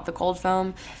without the cold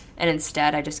foam, and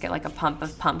instead I just get like a pump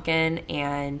of pumpkin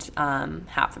and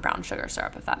half the brown sugar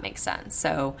syrup, if that makes sense.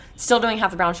 So still doing half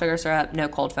the brown sugar syrup, no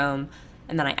cold foam,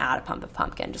 and then I add a pump of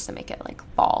pumpkin just to make it like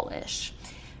fall-ish.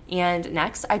 And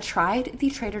next, I tried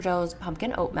the Trader Joe's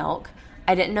pumpkin oat milk.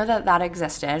 I didn't know that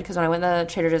existed, because when I went to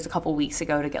Trader Joe's a couple weeks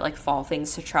ago to get like fall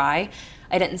things to try,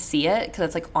 I didn't see it because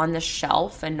it's like on the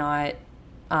shelf and not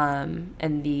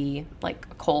in the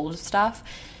like cold stuff.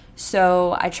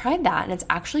 So I tried that, and it's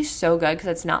actually so good because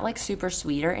it's not like super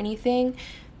sweet or anything,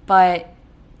 but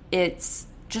it's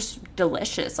just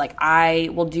delicious. Like I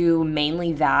will do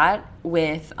mainly that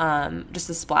with just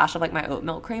a splash of like my oat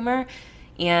milk creamer.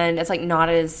 And it's like not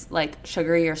as like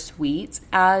sugary or sweet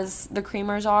as the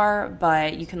creamers are,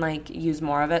 but you can like use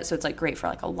more of it. So it's like great for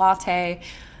like a latte.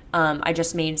 I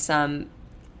just made some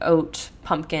oat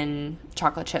pumpkin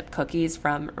chocolate chip cookies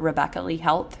from Rebecca Lee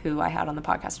Health, who I had on the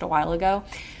podcast a while ago.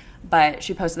 But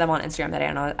she posted them on Instagram today,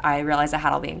 and I realized I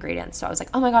had all the ingredients. So I was like,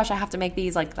 oh my gosh, I have to make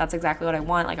these. Like that's exactly what I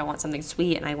want. Like I want something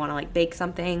sweet and I want to like bake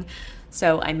something.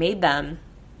 So I made them.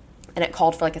 And it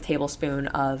called for like a tablespoon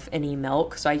of any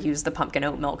milk. So I used the pumpkin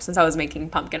oat milk since I was making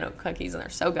pumpkin oat cookies, and they're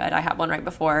so good. I had one right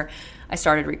before I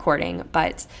started recording.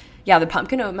 But yeah, the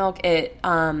pumpkin oat milk, it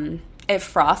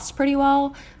froths pretty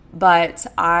well, but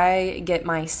I get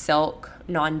my Silk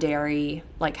non-dairy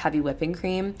like heavy whipping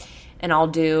cream, and I'll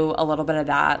do a little bit of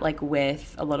that like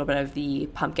with a little bit of the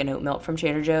pumpkin oat milk from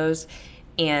Trader Joe's.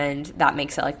 And that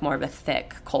makes it like more of a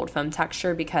thick cold foam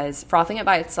texture, because frothing it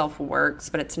by itself works,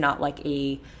 but it's not like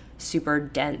a super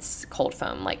dense cold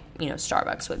foam like, you know,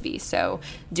 Starbucks would be. So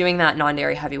doing that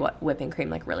non-dairy heavy whipping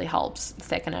cream like really helps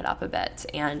thicken it up a bit.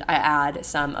 And I add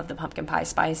some of the pumpkin pie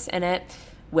spice in it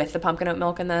with the pumpkin oat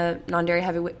milk and the non-dairy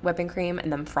heavy whipping cream,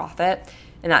 and then froth it,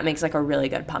 and that makes like a really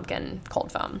good pumpkin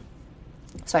cold foam.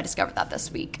 So I discovered that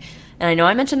this week, and I know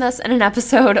I mentioned this in an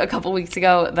episode a couple weeks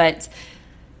ago, but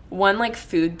one like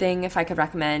food thing, if I could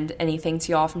recommend anything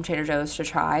to y'all from Trader Joe's to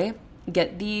try,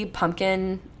 get the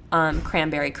pumpkin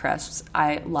cranberry crisps.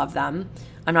 I love them.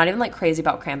 I'm not even like crazy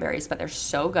about cranberries, but they're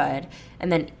so good.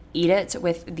 And then eat it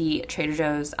with the Trader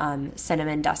Joe's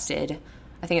cinnamon dusted,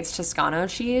 I think it's Toscano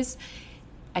cheese.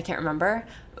 I can't remember,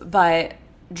 but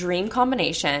dream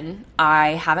combination.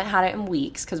 I haven't had it in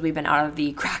weeks because we've been out of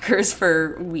the crackers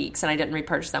for weeks, and I didn't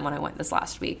repurchase them when I went this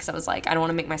last week. So I was like, I don't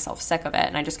want to make myself sick of it,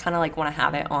 and I just kind of like want to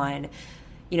have it on,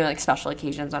 you know, like special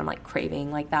occasions when I'm like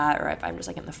craving like that, or if I'm just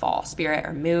like in the fall spirit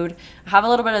or mood. I have a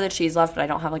little bit of the cheese left, but I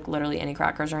don't have like literally any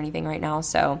crackers or anything right now.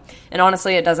 So, and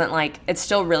honestly, it doesn't like, it's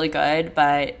still really good,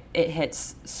 but it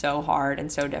hits so hard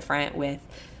and so different with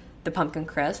the pumpkin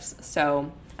crisps.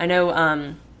 So I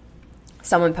know,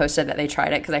 someone posted that they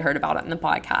tried it because I heard about it in the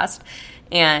podcast,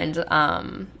 and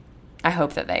I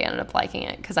hope that they ended up liking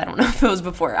it because I don't know if it was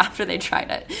before or after they tried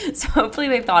it. So hopefully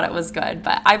they thought it was good,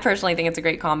 but I personally think it's a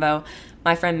great combo.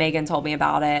 My friend Megan told me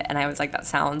about it, and I was like, that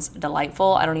sounds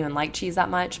delightful. I don't even like cheese that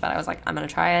much, but I was like, I'm going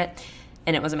to try it,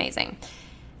 and it was amazing.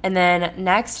 And then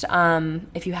next,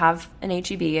 if you have an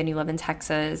H-E-B and you live in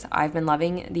Texas, I've been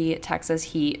loving the Texas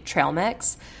Heat Trail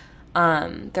Mix.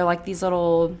 They're like these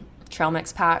little trail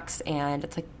mix packs, and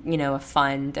it's like, you know, a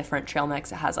fun different trail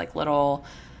mix. It has like little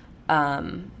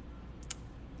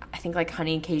I think like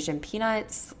honey Cajun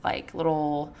peanuts, like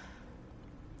little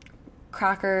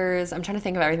crackers. I'm trying to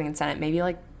think of everything that's in it. Maybe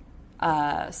like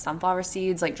sunflower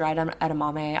seeds, like dried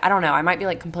edamame. I don't know, I might be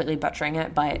like completely butchering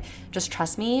it, but just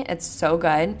trust me, it's so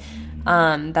good.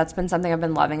 That's been something I've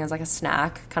been loving as like a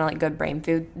snack, kind of like good brain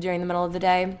food during the middle of the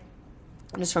day,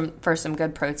 just for some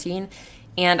good protein.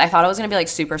 And I thought it was going to be, like,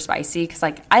 super spicy because,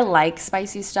 like, I like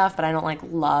spicy stuff, but I don't, like,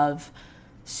 love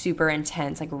super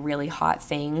intense, like, really hot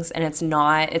things. And it's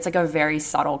not – it's, like, a very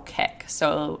subtle kick.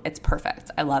 So it's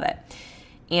perfect. I love it.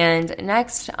 And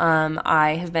next,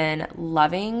 I have been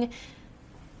loving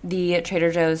the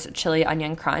Trader Joe's Chili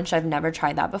Onion Crunch. I've never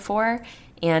tried that before.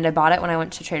 And I bought it when I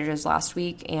went to Trader Joe's last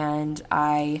week, and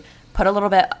I – put a little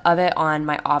bit of it on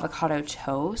my avocado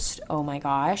toast, oh my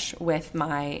gosh, with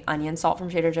my onion salt from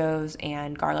Trader Joe's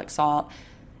and garlic salt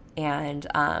and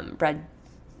red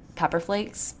pepper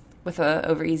flakes with a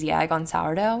over easy egg on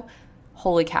sourdough.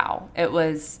 Holy cow, it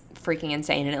was freaking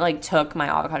insane, and it like took my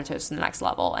avocado toast to the next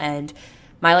level. And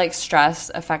my like stress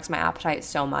affects my appetite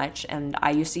so much, and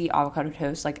I used to eat avocado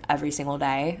toast like every single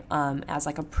day as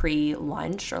like a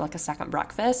pre-lunch or like a second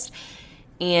breakfast.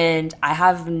 And I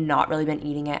have not really been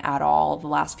eating it at all the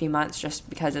last few months just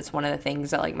because it's one of the things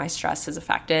that, like, my stress has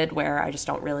affected, where I just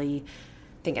don't really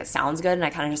think it sounds good, and I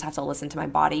kind of just have to listen to my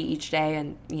body each day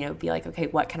and, you know, be like, okay,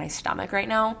 what can I stomach right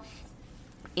now?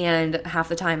 And half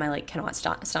the time I, like, cannot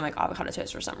stomach avocado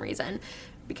toast for some reason,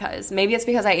 because maybe it's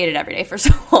because I ate it every day for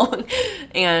so long,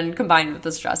 and combined with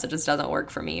the stress, it just doesn't work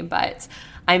for me. But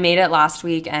I made it last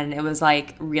week, and it was,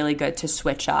 like, really good to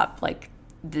switch up, like,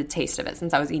 the taste of it,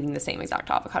 since I was eating the same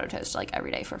exact avocado toast like every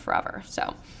day for forever.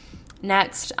 So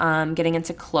next, getting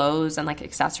into clothes and like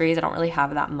accessories. I don't really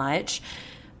have that much,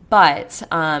 but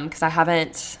because I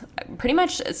haven't, pretty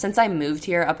much since I moved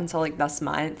here up until like this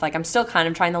month, like I'm still kind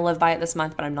of trying to live by it this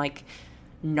month, but I'm like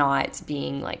not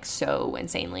being like so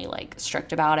insanely like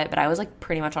strict about it. But I was like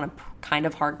pretty much on a kind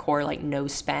of hardcore like no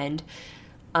spend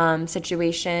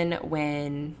situation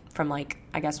when, from like,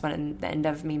 I guess when the end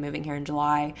of me moving here in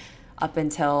July up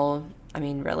until, I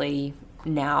mean, really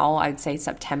now, I'd say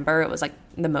September, it was like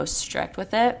the most strict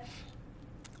with it,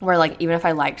 where like even if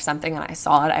I liked something and I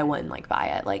saw it, I wouldn't like buy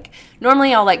it. Like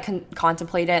normally I'll like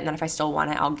contemplate it, and then if I still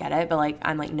want it, I'll get it, but like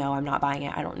I'm like, no, I'm not buying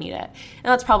it, I don't need it. And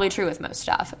that's probably true with most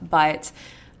stuff, but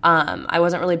I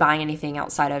wasn't really buying anything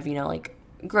outside of, you know, like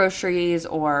groceries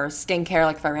or skincare,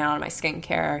 like if I ran out of my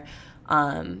skincare,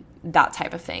 that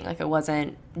type of thing. Like I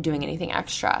wasn't doing anything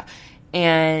extra.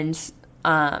 And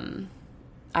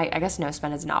I guess no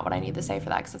spend is not what I need to say for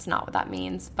that, because that's not what that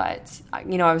means. But,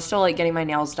 you know, I was still, like, getting my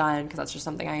nails done because that's just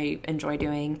something I enjoy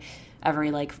doing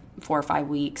every, like, 4 or 5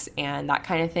 weeks and that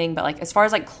kind of thing. But, like, as far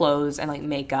as, like, clothes and, like,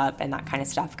 makeup and that kind of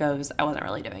stuff goes, I wasn't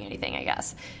really doing anything, I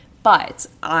guess. But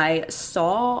I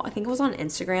saw, I think it was on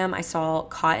Instagram, I saw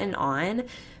Cotton On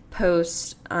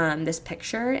post this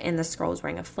picture, and this girl was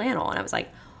wearing a flannel. And I was like,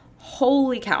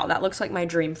 holy cow, that looks like my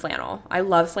dream flannel. I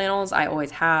love flannels. I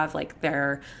always have. Like,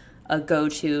 they're a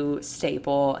go-to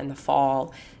staple in the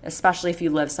fall, especially if you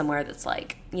live somewhere that's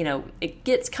like, you know, it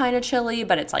gets kind of chilly,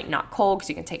 but it's like not cold because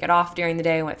you can take it off during the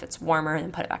day if it's warmer and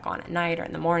then put it back on at night or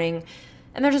in the morning.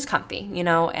 And they're just comfy, you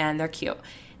know, and they're cute.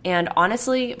 And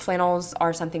honestly, flannels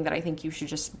are something that I think you should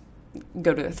just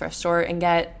go to a thrift store and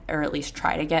get, or at least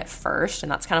try to get first.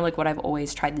 And that's kind of like what I've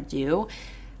always tried to do.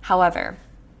 However,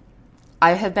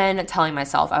 I have been telling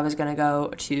myself I was going to go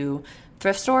to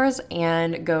thrift stores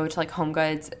and go to like Home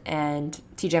Goods and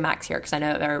TJ Maxx here, because I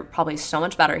know they're probably so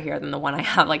much better here than the one I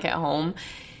have like at home.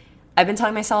 I've been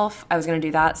telling myself I was going to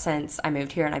do that since I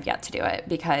moved here, and I've yet to do it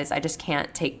because I just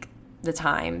can't take the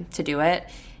time to do it.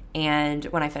 And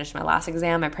when I finished my last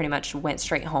exam, I pretty much went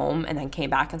straight home and then came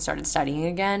back and started studying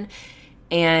again.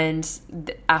 And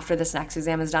after this next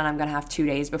exam is done, I'm going to have 2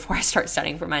 days before I start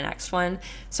studying for my next one.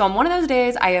 So on one of those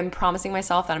days, I am promising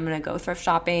myself that I'm going to go thrift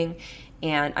shopping,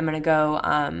 and I'm going to go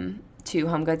to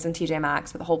Home Goods and TJ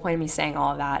Maxx. But the whole point of me saying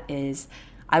all of that is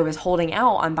I was holding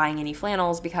out on buying any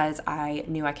flannels because I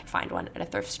knew I could find one at a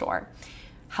thrift store.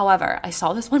 However, I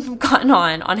saw this one from Cotton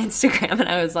On Instagram, and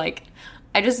I was like,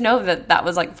 I just know that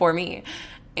was like for me.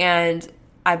 And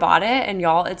I bought it, and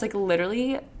y'all, it's like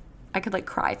literally, I could like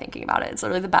cry thinking about it. It's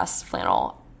literally the best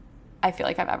flannel I feel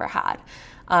like I've ever had.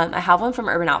 I have one from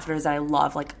Urban Outfitters that I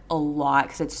love like a lot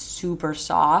because it's super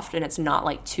soft and it's not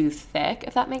like too thick,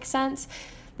 if that makes sense.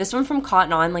 This one from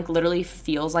Cotton On like literally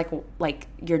feels like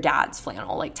your dad's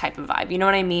flannel like type of vibe. You know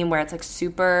what I mean? Where it's like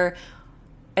super,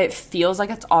 it feels like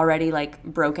it's already like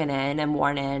broken in and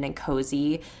worn in and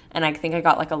cozy. And I think I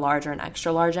got like a large or an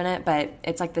extra large in it, but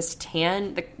it's like this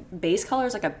tan, the base color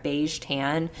is like a beige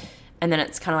tan, and then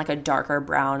it's kind of like a darker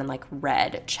brown and like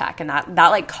red check. And that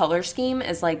like color scheme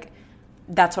is like,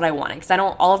 that's what I wanted. Because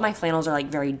all of my flannels are like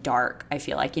very dark, I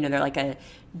feel like. You know, they're like a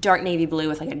dark navy blue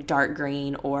with like a dark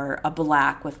green, or a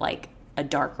black with like a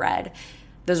dark red.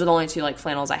 Those are the only two like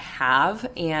flannels I have.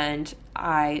 And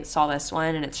I saw this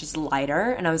one and it's just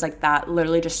lighter. And I was like, that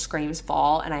literally just screams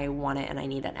fall, and I want it and I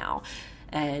need it now.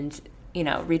 And, you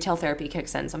know, retail therapy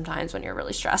kicks in sometimes when you're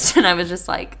really stressed. And I was just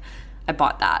like, I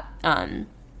bought that.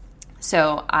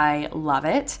 So I love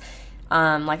it.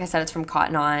 Like I said, it's from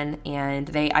Cotton On,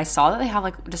 and I saw that they have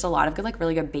like just a lot of good, like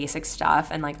really good basic stuff.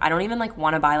 And like, I don't even like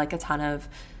want to buy like a ton of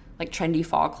like trendy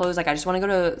fall clothes. Like I just want to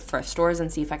go to thrift stores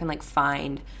and see if I can like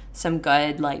find some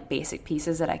good like basic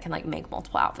pieces that I can like make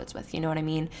multiple outfits with. You know what I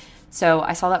mean? So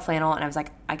I saw that flannel and I was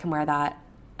like, I can wear that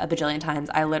a bajillion times.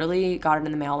 I literally got it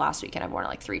in the mail last week and I've worn it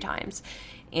like 3 times.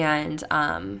 And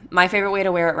my favorite way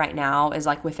to wear it right now is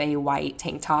like with a white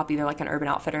tank top, either like an Urban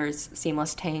Outfitters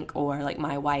seamless tank or like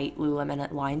my white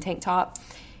Lululemon line tank top,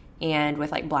 and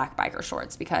with like black biker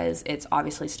shorts because it's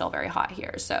obviously still very hot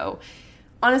here. So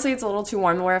honestly, it's a little too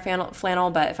warm to wear a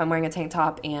flannel, but if I'm wearing a tank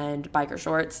top and biker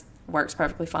shorts, works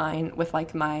perfectly fine with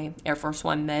like my Air Force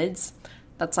One mids.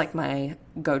 That's like my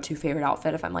go-to favorite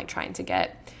outfit if I'm like trying to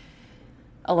get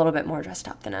a little bit more dressed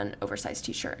up than an oversized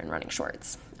t-shirt and running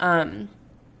shorts.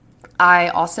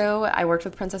 I worked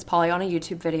with Princess Polly on a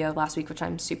YouTube video last week, which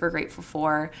I'm super grateful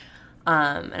for.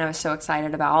 And I was so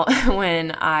excited about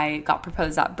when I got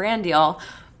proposed that brand deal.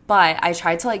 But I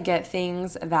tried to like get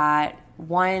things that,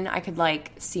 one, I could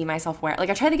like see myself wear. Like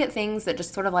I tried to get things that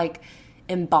just sort of like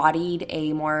embodied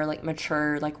a more like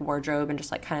mature like wardrobe and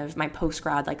just like kind of my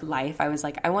post-grad like life. I was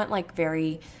like, I want like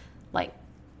very like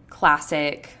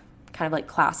classic, kind of like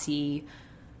classy,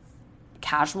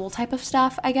 casual type of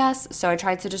stuff, I guess. So I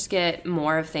tried to just get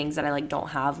more of things that I like don't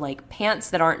have, like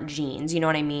pants that aren't jeans, you know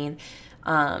what I mean?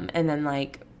 And then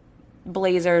like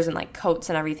blazers and like coats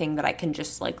and everything that I can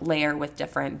just like layer with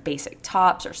different basic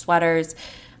tops or sweaters,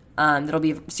 that'll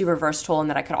be super versatile and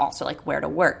that I could also like wear to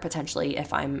work potentially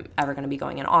if I'm ever going to be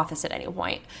going in office at any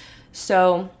point.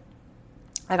 So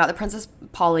I got the Princess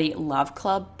Polly Love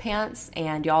Club pants,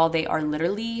 and y'all, they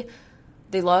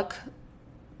look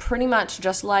pretty much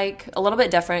just like, a little bit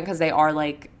different because they are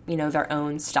like, you know, their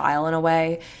own style in a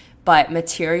way, but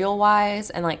material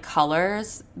wise and like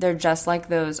colors, they're just like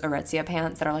those Aritzia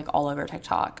pants that are like all over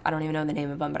TikTok. I don't even know the name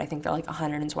of them, but I think they're like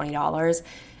 $120.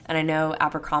 And I know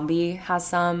Abercrombie has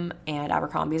some, and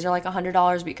Abercrombie's are like $100,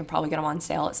 but you can probably get them on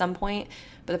sale at some point.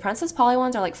 But the Princess Polly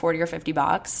ones are like $40 or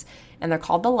 $50, and they're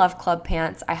called the Love Club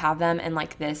pants. I have them in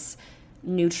like this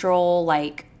neutral,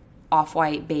 like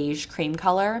off-white beige cream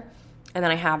color. And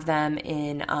then I have them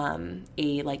in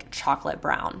a like chocolate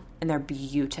brown, and they're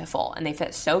beautiful and they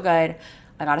fit so good.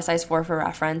 I got a size 4 for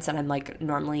reference, and I'm like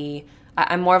normally,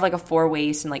 I'm more of like a 4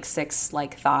 waist and like 6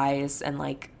 like thighs and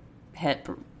like hip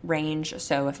range.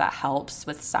 So if that helps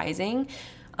with sizing,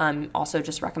 also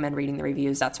just recommend reading the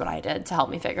reviews. That's what I did to help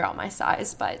me figure out my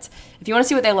size. But if you want to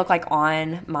see what they look like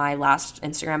on my last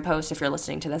Instagram post, if you're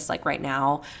listening to this like right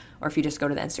now, or if you just go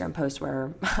to the Instagram post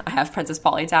where I have Princess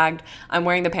Polly tagged, I'm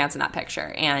wearing the pants in that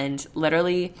picture and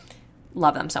literally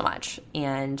love them so much.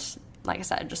 And like I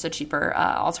said, just a cheaper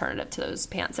alternative to those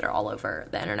pants that are all over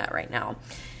the internet right now.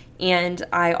 And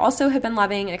I also have been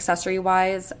loving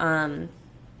accessory-wise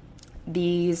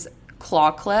these claw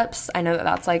clips. I know that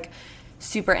that's like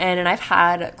super in, and I've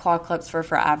had claw clips for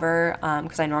forever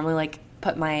because I normally like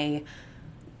put my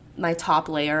top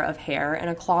layer of hair in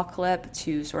a claw clip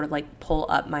to sort of like pull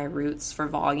up my roots for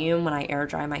volume when I air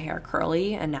dry my hair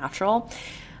curly and natural.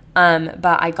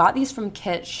 But I got these from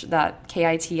Kitsch, that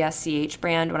KITSCH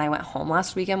brand, when I went home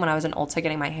last weekend when I was in Ulta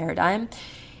getting my hair done.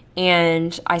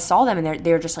 And I saw them and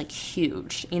they're just like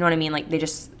huge. You know what I mean? Like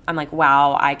I'm like,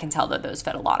 wow, I can tell that those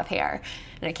fit a lot of hair.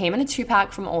 And it came in a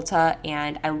 2-pack from Ulta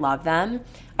and I love them.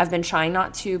 I've been trying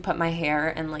not to put my hair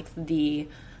in like the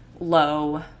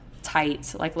low,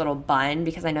 tight, like little bun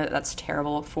because I know that that's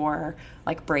terrible for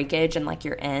like breakage and like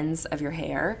your ends of your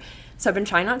hair. So I've been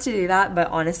trying not to do that, but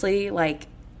honestly, like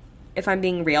if I'm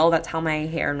being real, that's how my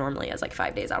hair normally is like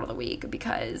 5 days out of the week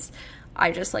because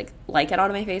I just like it out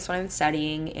of my face when I'm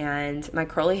studying, and my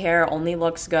curly hair only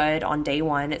looks good on day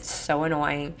 1. It's so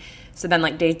annoying. So then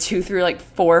like day 2 through like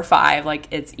 4 or 5, like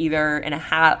it's either in a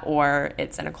hat or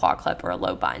it's in a claw clip or a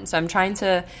low bun. So I'm trying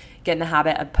to get in the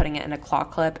habit of putting it in a claw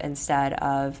clip instead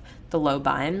of the low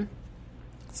bun.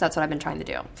 So that's what I've been trying to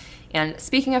do. And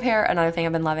speaking of hair, another thing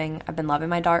I've been loving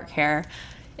my dark hair.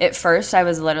 At first I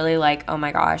was literally like, oh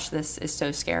my gosh, this is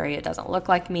so scary. It doesn't look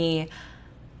like me.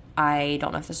 I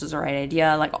don't know if this was the right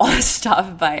idea, like all this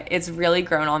stuff, but it's really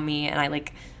grown on me and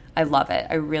I love it.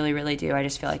 I really, really do. I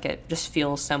just feel like it just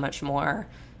feels so much more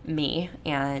me,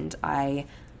 and I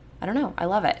don't know, I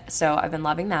love it. So I've been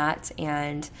loving that.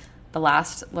 And the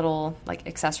last little like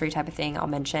accessory type of thing I'll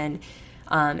mention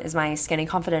is my Skinny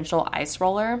Confidential ice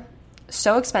roller.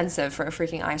 So expensive for a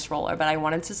freaking ice roller, but I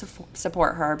wanted to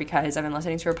support her because I've been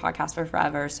listening to her podcast for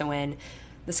forever. So when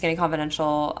the Skinny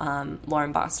Confidential,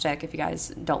 Lauren Bostic, if you guys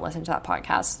don't listen to that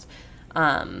podcast,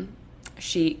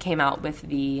 she came out with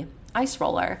the ice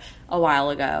roller a while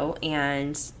ago,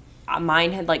 and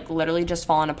mine had like literally just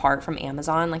fallen apart from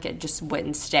Amazon. Like it just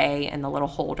wouldn't stay in the little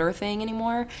holder thing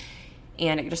anymore,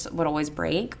 and it just would always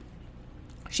break.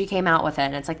 She came out with it,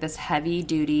 and it's like this heavy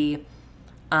duty,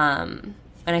 and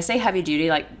I say heavy duty,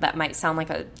 like that might sound like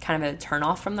a kind of a turn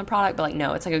off from the product, but like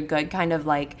no, it's like a good kind of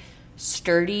like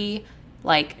sturdy,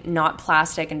 like not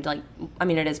plastic, and like, I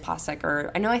mean, it is plastic,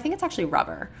 or I think it's actually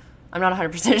rubber. I'm not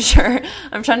 100% sure.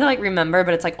 I'm trying to like remember,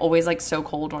 but it's like always like so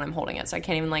cold when I'm holding it. So I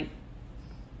can't even like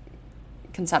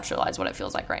conceptualize what it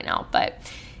feels like right now, but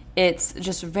it's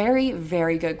just very,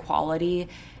 very good quality.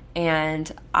 And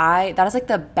that is like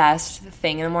the best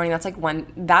thing in the morning. That's like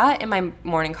that and my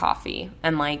morning coffee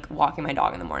and like walking my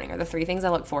dog in the morning are the 3 things I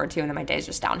look forward to, and then my day is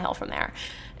just downhill from there.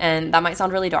 And that might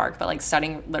sound really dark, but like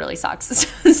studying literally sucks.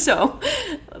 So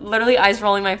literally ice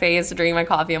rolling my face, drinking my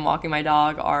coffee, and walking my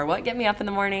dog are what get me up in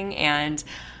the morning. And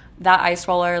that ice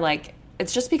roller, like,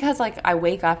 it's just because like I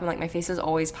wake up and like my face is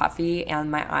always puffy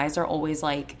and my eyes are always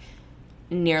like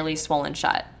nearly swollen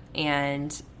shut,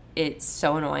 and it's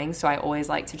so annoying. So I always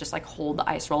like to just like hold the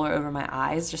ice roller over my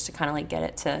eyes just to kind of like get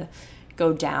it to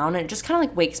go down, and it just kind of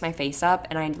like wakes my face up.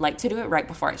 And I like to do it right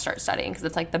before I start studying because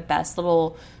it's like the best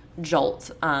little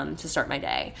jolt to start my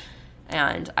day,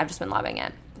 and I've just been loving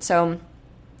it. So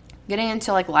getting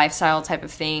into like lifestyle type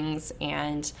of things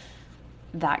and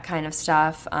that kind of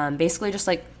stuff, basically just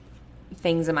like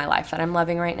things in my life that I'm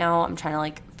loving right now. I'm trying to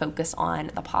like focus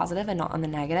on the positive and not on the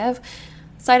negative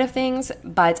side of things,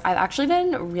 but I've actually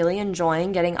been really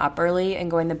enjoying getting up early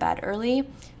and going to bed early.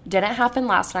 Didn't happen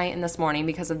last night and this morning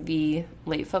because of the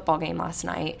late football game last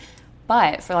night,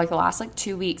 but for like the last like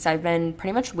 2 weeks, I've been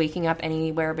pretty much waking up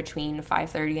anywhere between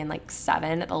 5:30 and like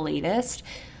 7 at the latest.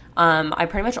 I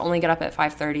pretty much only get up at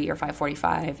 5:30 or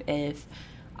 5:45 if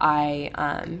I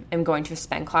am going to a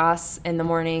spin class in the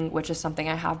morning, which is something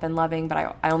I have been loving,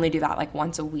 but I only do that like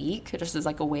once a week, just as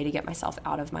like a way to get myself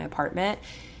out of my apartment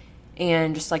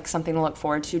and just like something to look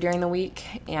forward to during the week.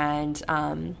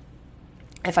 And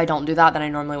if I don't do that, then I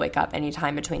normally wake up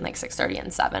anytime between like 6:30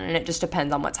 and 7, and it just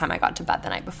depends on what time I got to bed the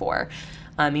night before.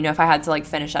 If I had to like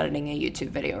finish editing a YouTube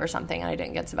video or something and I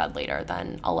didn't get to bed later,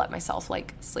 then I'll let myself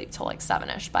like sleep till like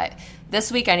 7-ish. But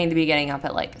this week I need to be getting up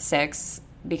at like 6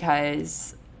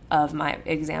 because of my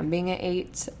exam being at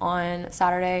 8 on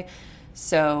Saturday.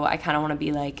 So I kind of want to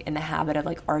be like in the habit of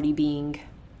like already being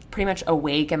pretty much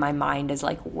awake and my mind is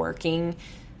like working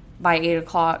by 8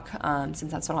 o'clock,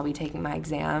 since that's when I'll be taking my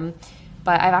exam.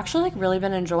 But I've actually like really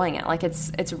been enjoying it. Like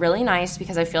it's really nice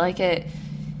because I feel like it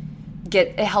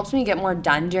helps me get more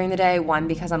done during the day. One,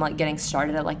 because I'm like getting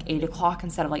started at like 8 o'clock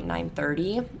instead of like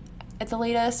 9:30 at the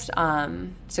latest.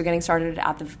 So getting started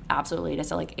at the absolute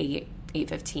latest at like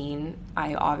 8:15.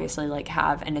 I obviously like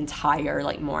have an entire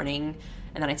like morning,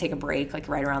 and then I take a break like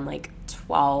right around like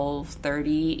 12:30,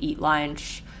 eat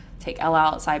lunch, take Ella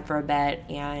outside for a bit,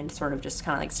 and sort of just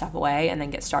kind of like step away and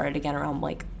then get started again around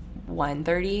like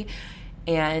 1:30.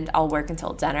 And I'll work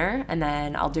until dinner, and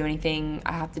then I'll do anything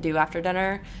I have to do after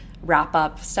dinner, wrap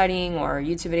up studying or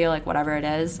YouTube video, like whatever it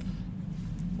is.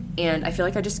 And I feel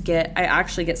like I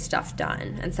actually get stuff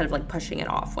done instead of like pushing it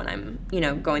off when I'm,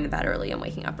 going to bed early and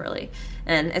waking up early.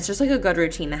 And it's just like a good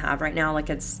routine to have right now.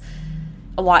 Like it's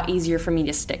a lot easier for me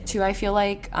to stick to, I feel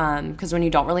like, because when you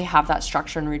don't really have that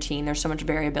structure and routine, there's so much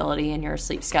variability in your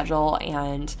sleep schedule,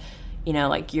 and you know,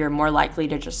 like, you're more likely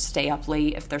to just stay up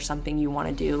late if there's something you want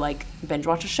to do, like binge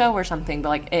watch a show or something. But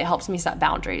like, it helps me set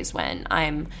boundaries when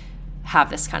I'm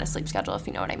have this kind of sleep schedule, if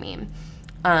you know what I mean.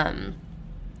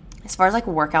 As far as like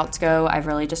workouts go, I've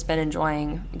really just been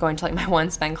enjoying going to like my one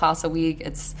spin class a week.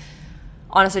 It's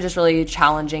honestly just really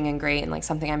challenging and great, and like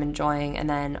something I'm enjoying. And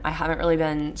then I haven't really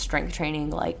been strength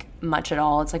training like much at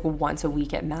all. It's like once a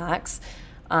week at max.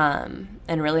 And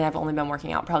really I've only been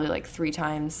working out probably like 3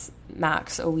 times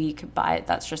max a week, but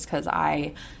that's just because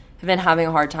I have been having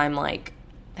a hard time like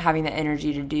having the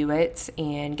energy to do it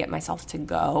and get myself to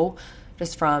go,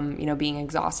 just from, you know, being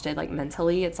exhausted like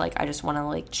mentally. It's like I just want to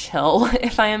like chill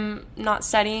if I'm not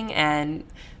studying, and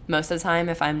most of the time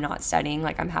if I'm not studying,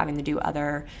 like I'm having to do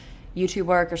other YouTube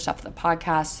work or stuff for the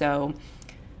podcast. So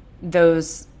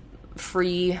those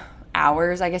free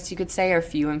hours, I guess you could say, are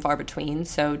few and far between.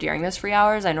 So during those free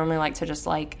hours, I normally like to just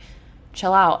like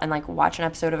chill out and like watch an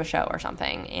episode of a show or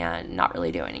something and not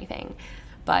really do anything.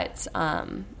 But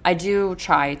I do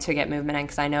try to get movement in,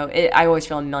 because I know I always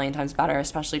feel a million times better,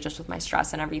 especially just with my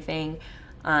stress and everything,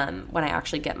 when I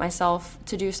actually get myself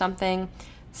to do something.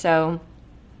 So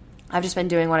I've just been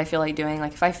doing what I feel like doing.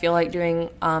 Like if I feel like doing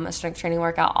a strength training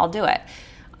workout, I'll do it.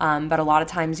 But a lot of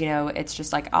times, you know, it's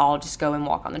just like I'll just go and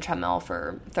walk on the treadmill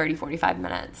for 30, 45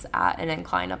 minutes at an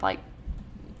incline of like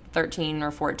 13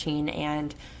 or 14,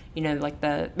 and, you know, like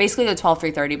basically the 12,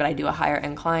 330, but I do a higher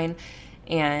incline,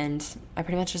 and I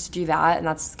pretty much just do that, and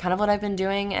that's kind of what I've been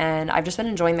doing. And I've just been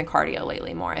enjoying the cardio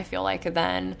lately more, I feel like,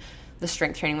 than the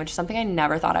strength training, which is something I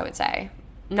never thought I would say.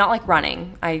 Not like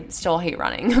running. I still hate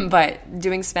running, but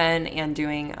doing spin and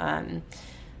doing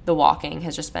the walking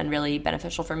has just been really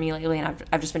beneficial for me lately, and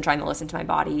I've just been trying to listen to my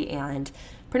body and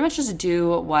pretty much just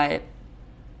do what,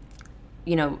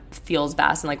 you know, feels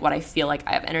best and like what I feel like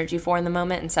I have energy for in the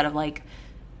moment, instead of like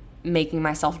making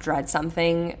myself dread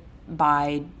something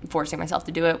by forcing myself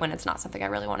to do it when it's not something I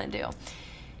really want to do.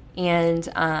 And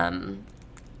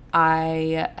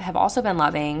I have also been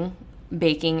loving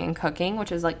baking and cooking,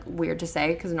 which is like weird to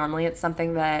say, because normally it's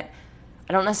something that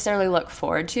I don't necessarily look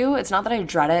forward to. It's not that I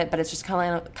dread it, but it's just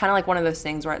kind of like one of those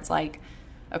things where it's like,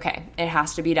 okay, it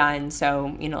has to be done,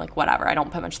 so, you know, like whatever. I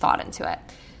don't put much thought into it.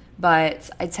 But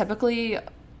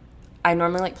I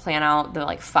normally like plan out the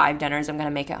like 5 dinners I'm going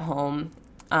to make at home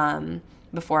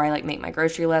before I like make my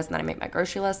grocery list, and then I make my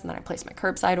grocery list, and then I place my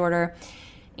curbside order.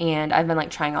 And I've been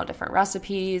like trying out different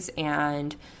recipes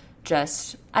and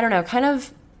just, I don't know, kind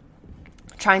of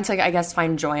trying to, I guess,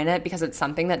 find joy in it, because it's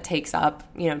something that takes up,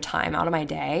 you know, time out of my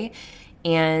day,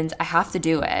 and I have to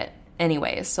do it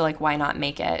anyways. So like, why not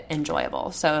make it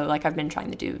enjoyable? So like, I've been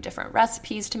trying to do different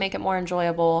recipes to make it more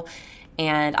enjoyable,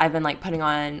 and I've been like putting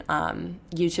on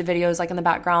YouTube videos like in the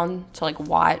background to like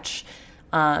watch,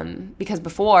 because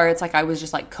before it's like I was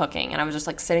just like cooking, and I was just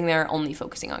like sitting there only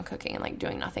focusing on cooking and like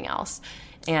doing nothing else.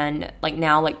 And like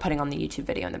now, like putting on the YouTube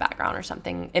video in the background or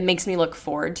something, it makes me look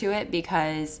forward to it,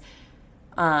 because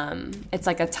it's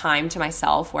like a time to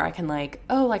myself where I can like,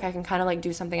 oh, like I can kind of like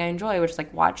do something I enjoy, which is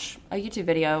like watch a YouTube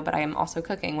video, but I am also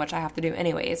cooking, which I have to do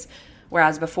anyways.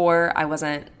 Whereas before I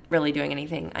wasn't really doing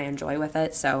anything I enjoy with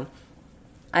it. So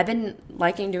I've been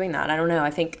liking doing that. I don't know. I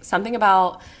think something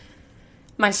about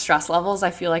my stress levels,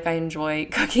 I feel like I enjoy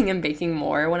cooking and baking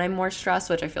more when I'm more stressed,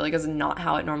 which I feel like is not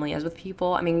how it normally is with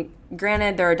people. I mean,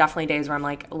 granted, there are definitely days where I'm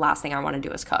like, last thing I want to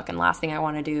do is cook, and last thing I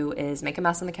want to do is make a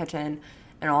mess in the kitchen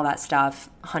and all that stuff,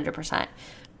 100%.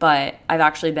 But I've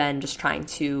actually been just trying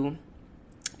to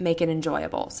make it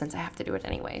enjoyable, since I have to do it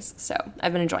anyways. So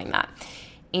I've been enjoying that.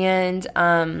 And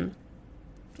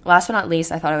last but not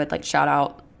least, I thought I would like shout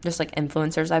out just like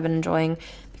influencers I've been enjoying,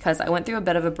 because I went through a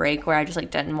bit of a break where I just like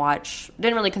didn't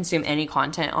really consume any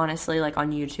content, honestly, like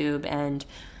on YouTube, and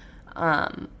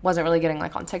wasn't really getting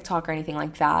like on TikTok or anything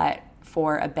like that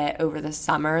for a bit over the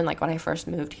summer, and like when I first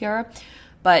moved here.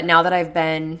 But now that I've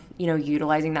been, you know,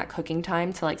 utilizing that cooking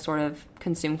time to like sort of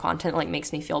consume content, like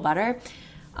makes me feel better,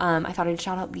 I thought I'd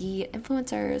shout out the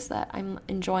influencers that I'm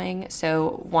enjoying.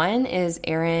 So one is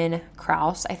Erin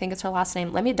Kraus, I think it's her last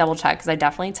name. Let me double check, because I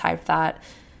definitely typed that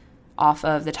off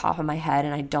of the top of my head,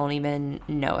 and I don't even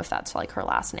know if that's like her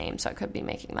last name, so I could be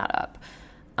making that up.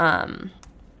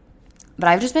 But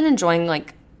I've just been enjoying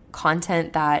like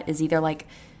content that is either like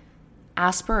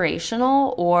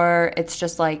aspirational, or it's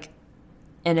just like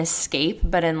an escape,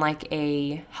 but in like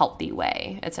a healthy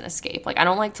way. It's an escape. Like I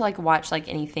don't like to like watch like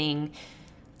anything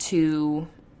too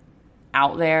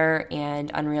out there and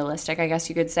unrealistic, I guess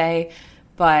you could say.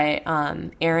 But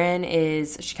Erin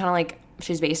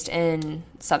she's based in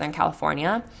Southern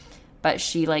California, but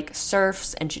she like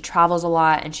surfs and she travels a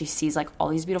lot and she sees like all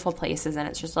these beautiful places, and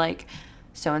it's just like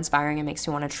so inspiring and makes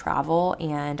me want to travel.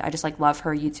 And I just like love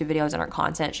her YouTube videos and her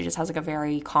content. She just has like a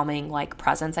very calming like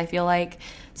presence, I feel like.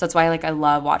 So that's why like I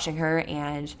love watching her.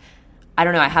 And I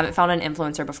don't know, I haven't found an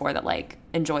influencer before that like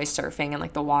enjoys surfing and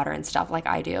like the water and stuff like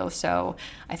I do. So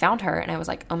I found her and I was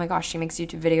like, oh my gosh, she makes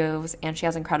YouTube videos and she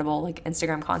has incredible like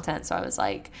Instagram content. So I was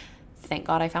like, thank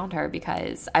God I found her,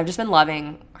 because I've just been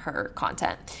loving her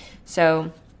content.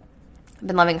 So I've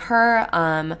been loving her.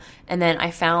 And then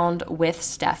I found With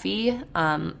Steffi,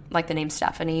 like the name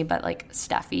Stephanie, but like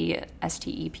Steffi,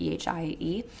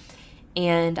 Stephie.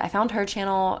 And I found her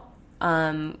channel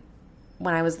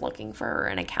when I was looking for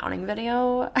an accounting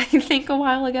video, I think a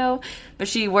while ago. But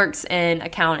she works in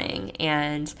accounting,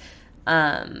 and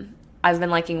I've been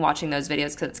liking watching those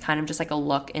videos because it's kind of just like a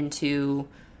look into,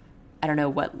 I don't know,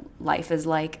 what life is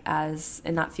like as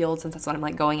in that field, since that's what I'm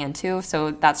like going into. So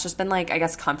that's just been like, I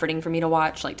guess, comforting for me to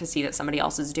watch, like to see that somebody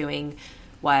else is doing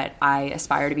what I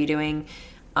aspire to be doing.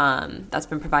 That's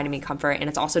been providing me comfort, and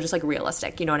it's also just like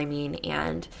realistic, you know what I mean?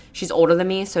 And she's older than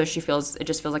me, so it just feels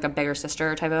like a bigger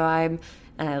sister type of vibe,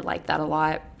 and I like that a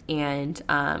lot. And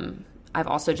I've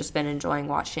also just been enjoying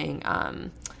watching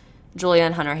Julia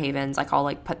and Hunter Havens. Like I'll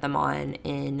like put them on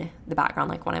in the background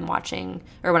like when I'm watching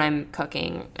or when I'm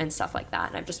cooking and stuff like that.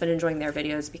 And I've just been enjoying their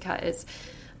videos because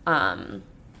I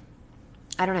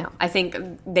don't know, I think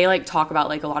they like talk about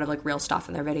like a lot of like real stuff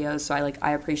in their videos, so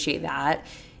I appreciate that.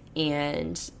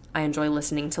 And I enjoy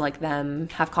listening to like them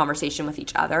have conversation with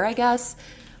each other, I guess,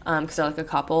 because they're like a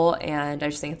couple, and I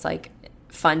just think it's like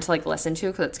fun to like listen to,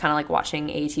 because it's kind of like watching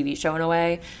a TV show in a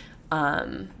way,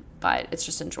 but it's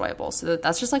just enjoyable. So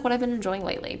that's just like what I've been enjoying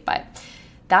lately. But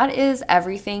that is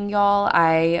everything, y'all.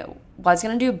 I was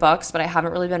gonna do books, but I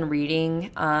haven't really been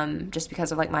reading, just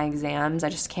because of like my exams. I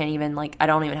just can't even like, I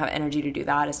don't even have energy to do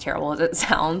that, as terrible as it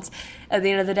sounds at the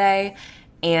end of the day.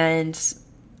 And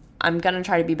I'm going to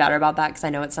try to be better about that, because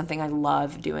I know it's something I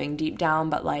love doing deep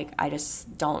down, but like I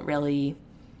just don't really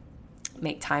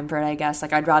make time for it, I guess.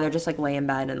 Like I'd rather just like lay in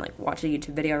bed and like watch a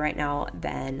YouTube video right now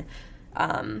than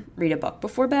read a book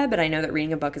before bed. But I know that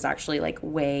reading a book is actually like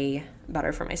way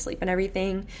better for my sleep and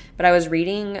everything. But I was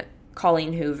reading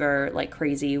Colleen Hoover like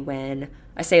crazy. When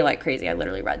I say like crazy, I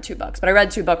literally read 2 books, but I read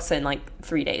 2 books in like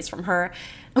 3 days from her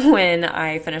when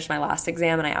I finished my last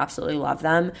exam, and I absolutely love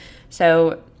them.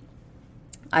 So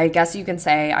I guess you can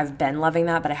say I've been loving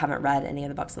that, but I haven't read any of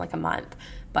the books in like a month.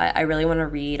 But I really want to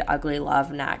read Ugly Love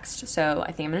next, so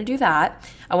I think I'm going to do that.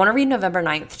 I want to read November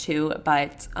 9th too,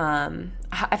 but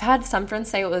I've had some friends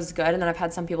say it was good, and then I've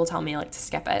had some people tell me like to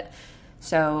skip it.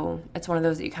 So it's one of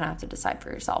those that you kind of have to decide for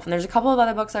yourself. And there's a couple of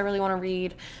other books I really want to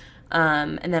read.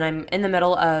 And then I'm in the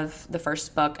middle of the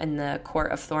first book in the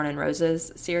Court of Thorn and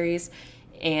Roses series,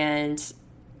 and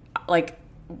like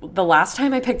the last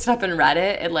time I picked it up and read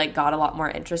it, it like got a lot more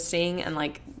interesting, and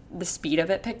like the speed of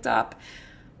it picked up,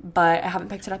 but I haven't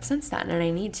picked it up since then, and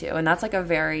I need to. And that's like a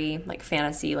very like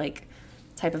fantasy like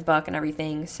type of book and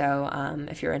everything. So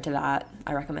if you're into that,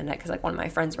 I recommend it, because like one of my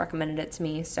friends recommended it to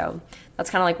me. So that's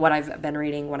kind of like what I've been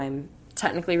reading, what I'm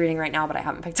technically reading right now, but I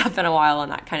haven't picked up in a while,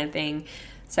 and that kind of thing.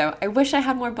 So I wish I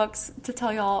had more books to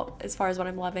tell y'all as far as what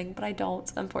I'm loving, but I don't,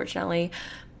 unfortunately.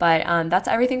 But that's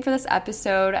everything for this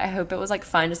episode. I hope it was like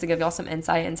fun just to give y'all some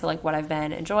insight into like what I've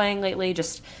been enjoying lately,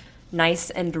 just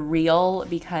nice and real,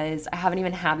 because I haven't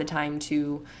even had the time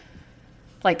to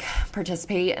like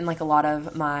participate in like a lot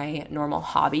of my normal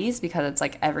hobbies, because it's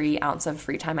like every ounce of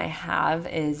free time I have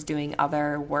is doing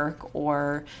other work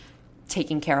or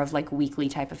taking care of like weekly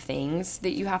type of things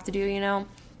that you have to do, you know?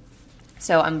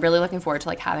 So I'm really looking forward to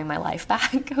like having my life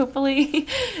back, hopefully,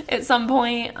 at some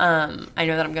point. I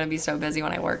know that I'm going to be so busy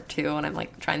when I work too, and I'm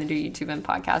like trying to do YouTube and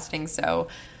podcasting. So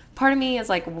part of me is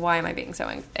like, why am I being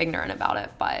so ignorant about it?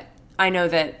 But I know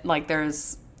that like there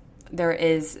is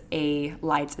a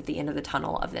light at the end of the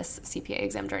tunnel of this CPA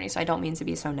exam journey. So I don't mean to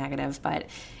be so negative, but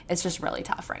it's just really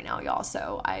tough right now, y'all.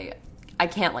 So I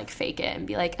can't like fake it and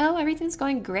be like, oh, everything's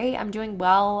going great, I'm doing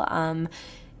well.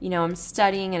 You know, I'm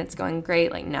studying and it's going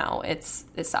great. Like, no, it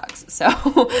sucks. So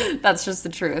that's just the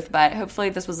truth. But hopefully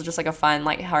this was just like a fun,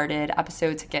 lighthearted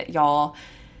episode to get y'all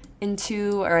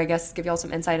into, or I guess give y'all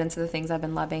some insight into the things I've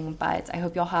been loving. But I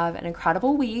hope y'all have an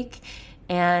incredible week.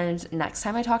 And next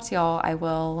time I talk to y'all, I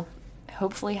will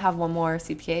hopefully have one more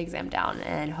CPA exam down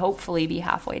and hopefully be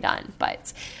halfway done.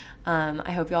 But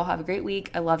I hope y'all have a great week.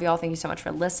 I love y'all. Thank you so much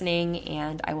for listening.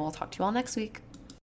 And I will talk to you all next week.